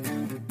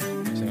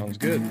 Huh? Sounds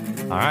good.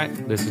 All right.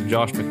 This is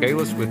Josh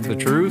Michaelis with The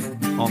Truth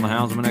on the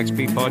Houndsman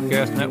XP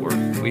Podcast Network.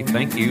 We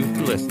thank you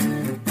for listening.